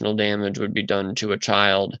emotional damage would be done to a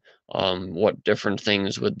child, what different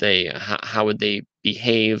things how would they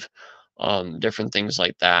behave, different things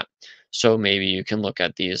like that. So maybe you can look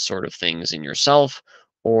at these sort of things in yourself,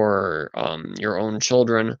 or your own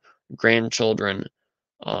children, grandchildren,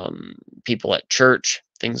 people at church,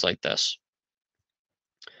 things like this.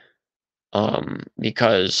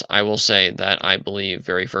 Because I will say that I believe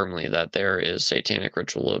very firmly that there is satanic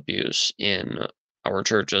ritual abuse in our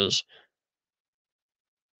churches,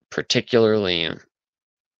 particularly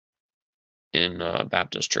in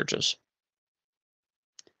Baptist churches.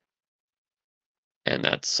 And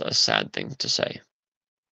that's a sad thing to say.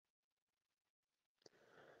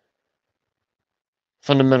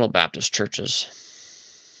 Fundamental Baptist churches.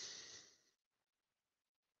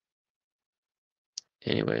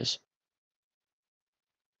 Anyways.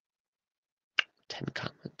 10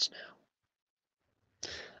 comments now.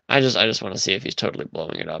 I just want to see if he's totally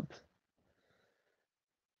blowing it up.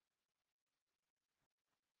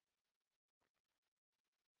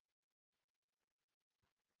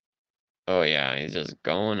 Oh yeah, he's just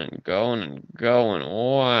going and going and going.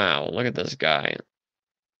 Wow, look at this guy.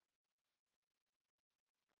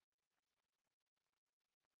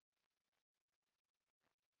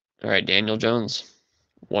 All right, Daniel Jones.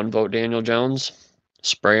 1 vote, Daniel Jones.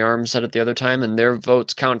 Spray Arm said it the other time, and their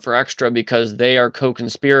votes count for extra because they are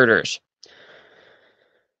co-conspirators.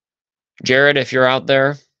 Jared, if you're out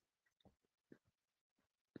there,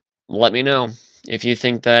 let me know if you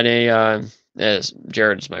think that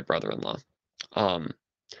Jared's my brother-in-law.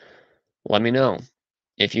 Let me know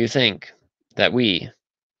if you think that we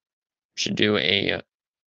should do a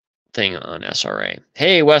thing on SRA.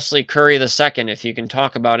 Hey, Wesley Curry II, if you can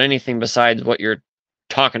talk about anything besides what you're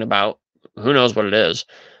talking about, who knows what it is,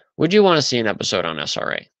 Would you want to see an episode on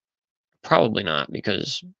SRA? Probably not,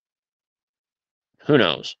 because who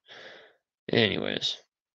knows? Anyways.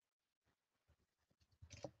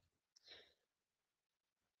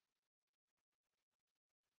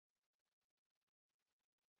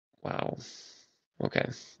 Wow.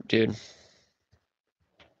 Okay, dude.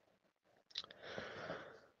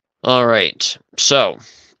 All right. So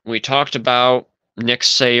we talked about Nick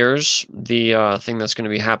Sayers, the thing that's going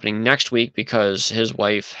to be happening next week because his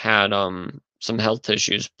wife had some health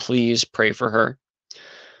issues. Please pray for her.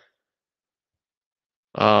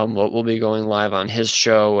 What will be going live on his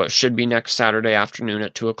show should be next Saturday afternoon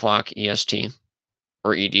at 2 o'clock EST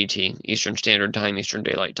or EDT, Eastern Standard Time, Eastern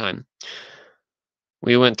Daylight Time.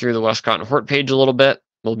 We went through the Westcott and Hort page a little bit.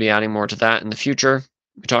 We'll be adding more to that in the future.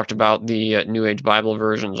 We talked about the New Age Bible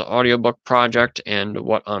Versions audiobook project and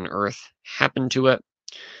what on earth happened to it.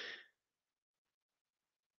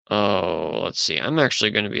 Oh, let's see. I'm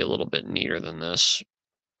actually going to be a little bit neater than this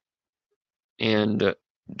and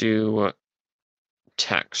do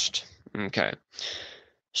text. Okay.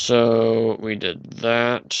 So we did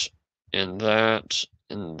that and that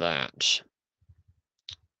and that.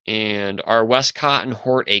 And are Westcott and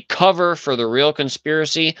Hort a cover for the real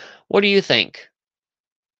conspiracy? What do you think?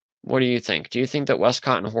 What do you think? Do you think that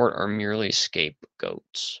Westcott and Hort are merely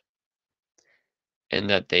scapegoats? And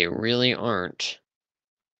that they really aren't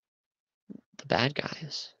the bad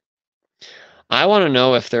guys? I want to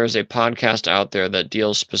know if there's a podcast out there that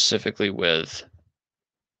deals specifically with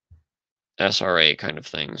SRA kind of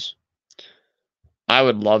things. I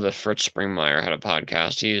would love if Fritz Springmeier had a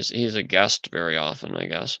podcast. He's a guest very often, I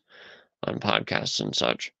guess, on podcasts and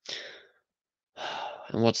such.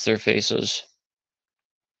 And what's their faces?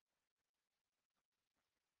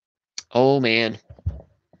 Oh man.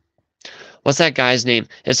 What's that guy's name?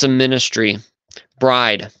 It's a ministry.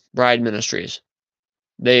 Bride Ministries.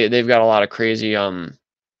 They've got a lot of crazy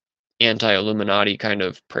anti-Illuminati kind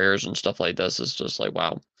of prayers and stuff like this. It's just like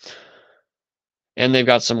wow. And they've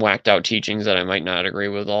got some whacked out teachings that I might not agree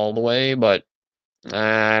with all the way, but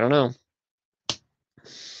I don't know.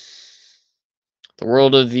 The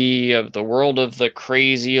world of the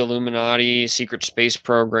crazy Illuminati secret space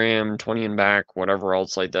program, 20 and back, whatever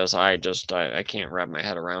else like this. I can't wrap my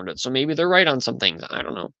head around it. So maybe they're right on some things. I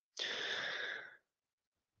don't know.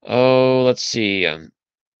 Oh, let's see.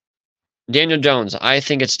 Daniel Jones, I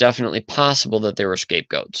think it's definitely possible that they were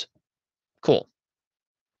scapegoats. Cool.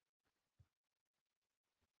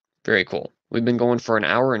 Very cool. We've been going for an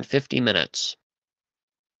hour and 50 minutes.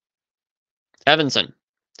 Evanson,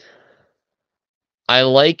 I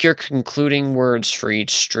like your concluding words for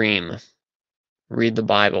each stream. Read the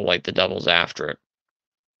Bible like the devil's after it.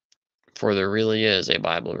 For there really is a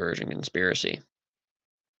Bible version conspiracy.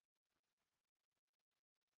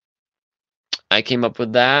 I came up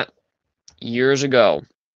with that years ago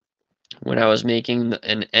when I was making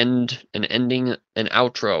an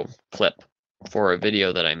outro clip for a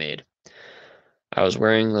video that I made. I was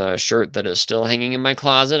wearing the shirt that is still hanging in my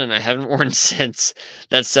closet and I haven't worn since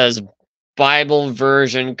that says Bible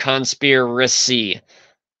version conspiracy.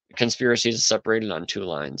 Conspiracy is separated on 2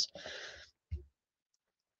 lines.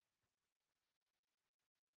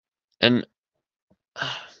 And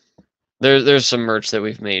there's some merch that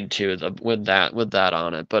we've made too with that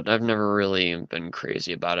on it, but I've never really been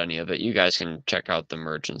crazy about any of it. You guys can check out the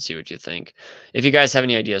merch and see what you think. If you guys have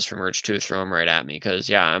any ideas for merch too, throw them right at me because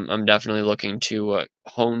yeah, I'm definitely looking to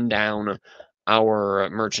hone down our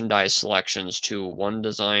merchandise selections to one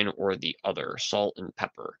design or the other, salt and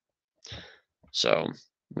pepper. So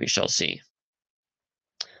we shall see.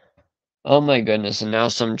 Oh my goodness, and now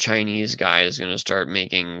some Chinese guy is going to start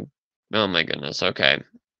making. Oh my goodness, okay.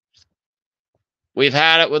 We've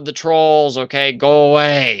had it with the trolls, okay? Go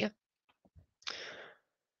away.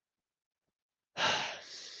 All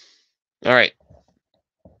right.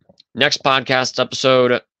 Next podcast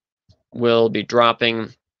episode will be dropping,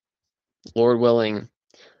 Lord willing,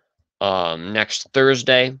 next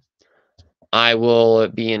Thursday. I will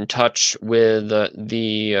be in touch with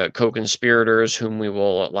the co-conspirators whom we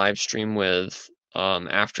will live stream with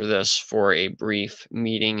after this for a brief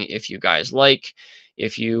meeting if you guys like.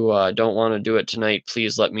 If you don't want to do it tonight,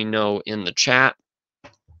 please let me know in the chat.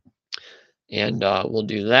 And we'll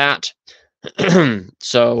do that.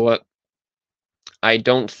 So I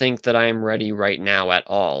don't think that I am ready right now at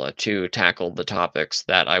all to tackle the topics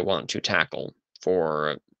that I want to tackle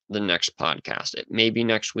for the next podcast. It may be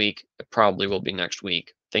next week. It probably will be next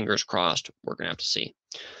week. Fingers crossed. We're going to have to see.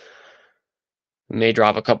 We may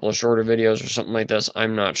drop a couple of shorter videos or something like this.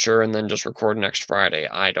 I'm not sure. And then just record next Friday.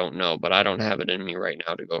 I don't know. But I don't have it in me right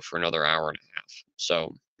now to go for another hour and a half.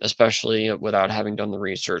 So, especially without having done the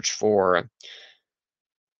research for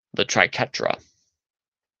the triquetra.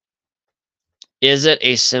 Is it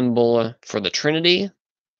a symbol for the Trinity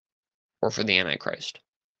or for the Antichrist?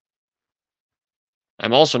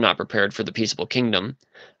 I'm also not prepared for the peaceable kingdom.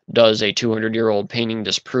 Does a 200-year-old painting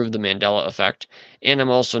disprove the Mandela effect? And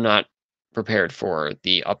I'm also not prepared for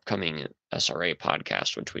the upcoming SRA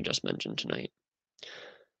podcast, which we just mentioned tonight.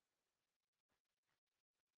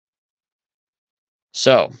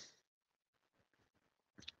 So,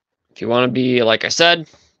 if you want to be, like I said,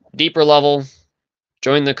 deeper level,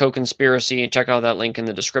 join the Co-conspiracy. Check out that link in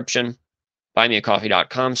the description.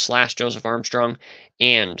 buymeacoffee.com/Joseph Armstrong.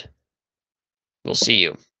 And we'll see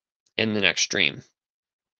you in the next stream.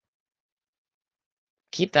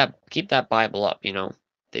 Keep that Bible up, you know.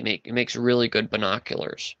 It makes really good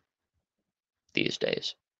binoculars these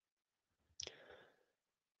days.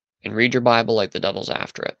 And read your Bible like the devil's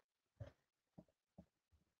after it.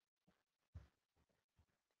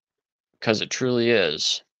 Because it truly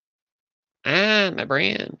is. Ah, my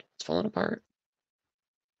brand. It's falling apart.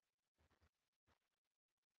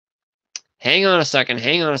 Hang on a second.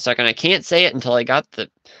 Hang on a second. I can't say it until I got the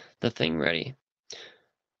thing ready.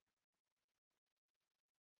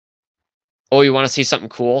 Oh, you want to see something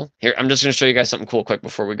cool? Here, I'm just going to show you guys something cool quick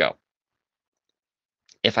before we go.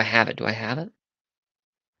 If I have it. Do I have it?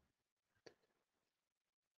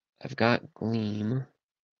 I've got Gleam.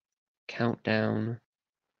 Countdown.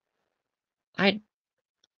 I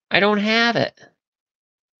don't have it.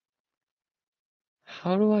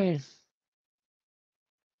 How do I...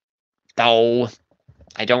 Oh,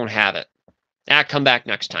 I don't have it. Come back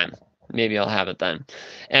next time. Maybe I'll have it then.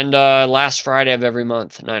 And last Friday of every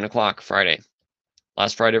month, 9 o'clock Friday.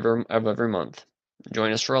 Last Friday of every month.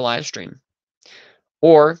 Join us for a live stream.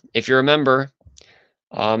 Or, if you're a member,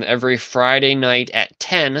 every Friday night at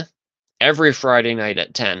 10,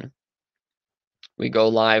 we go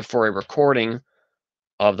live for a recording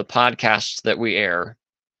of the podcasts that we air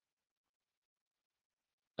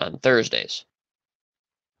on Thursdays.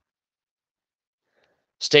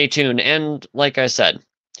 Stay tuned. And like I said,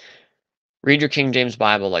 read your King James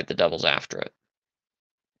Bible like the devil's after it.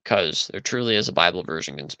 Because there truly is a Bible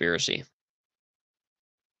version conspiracy.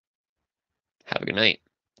 Have a good night.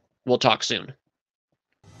 We'll talk soon.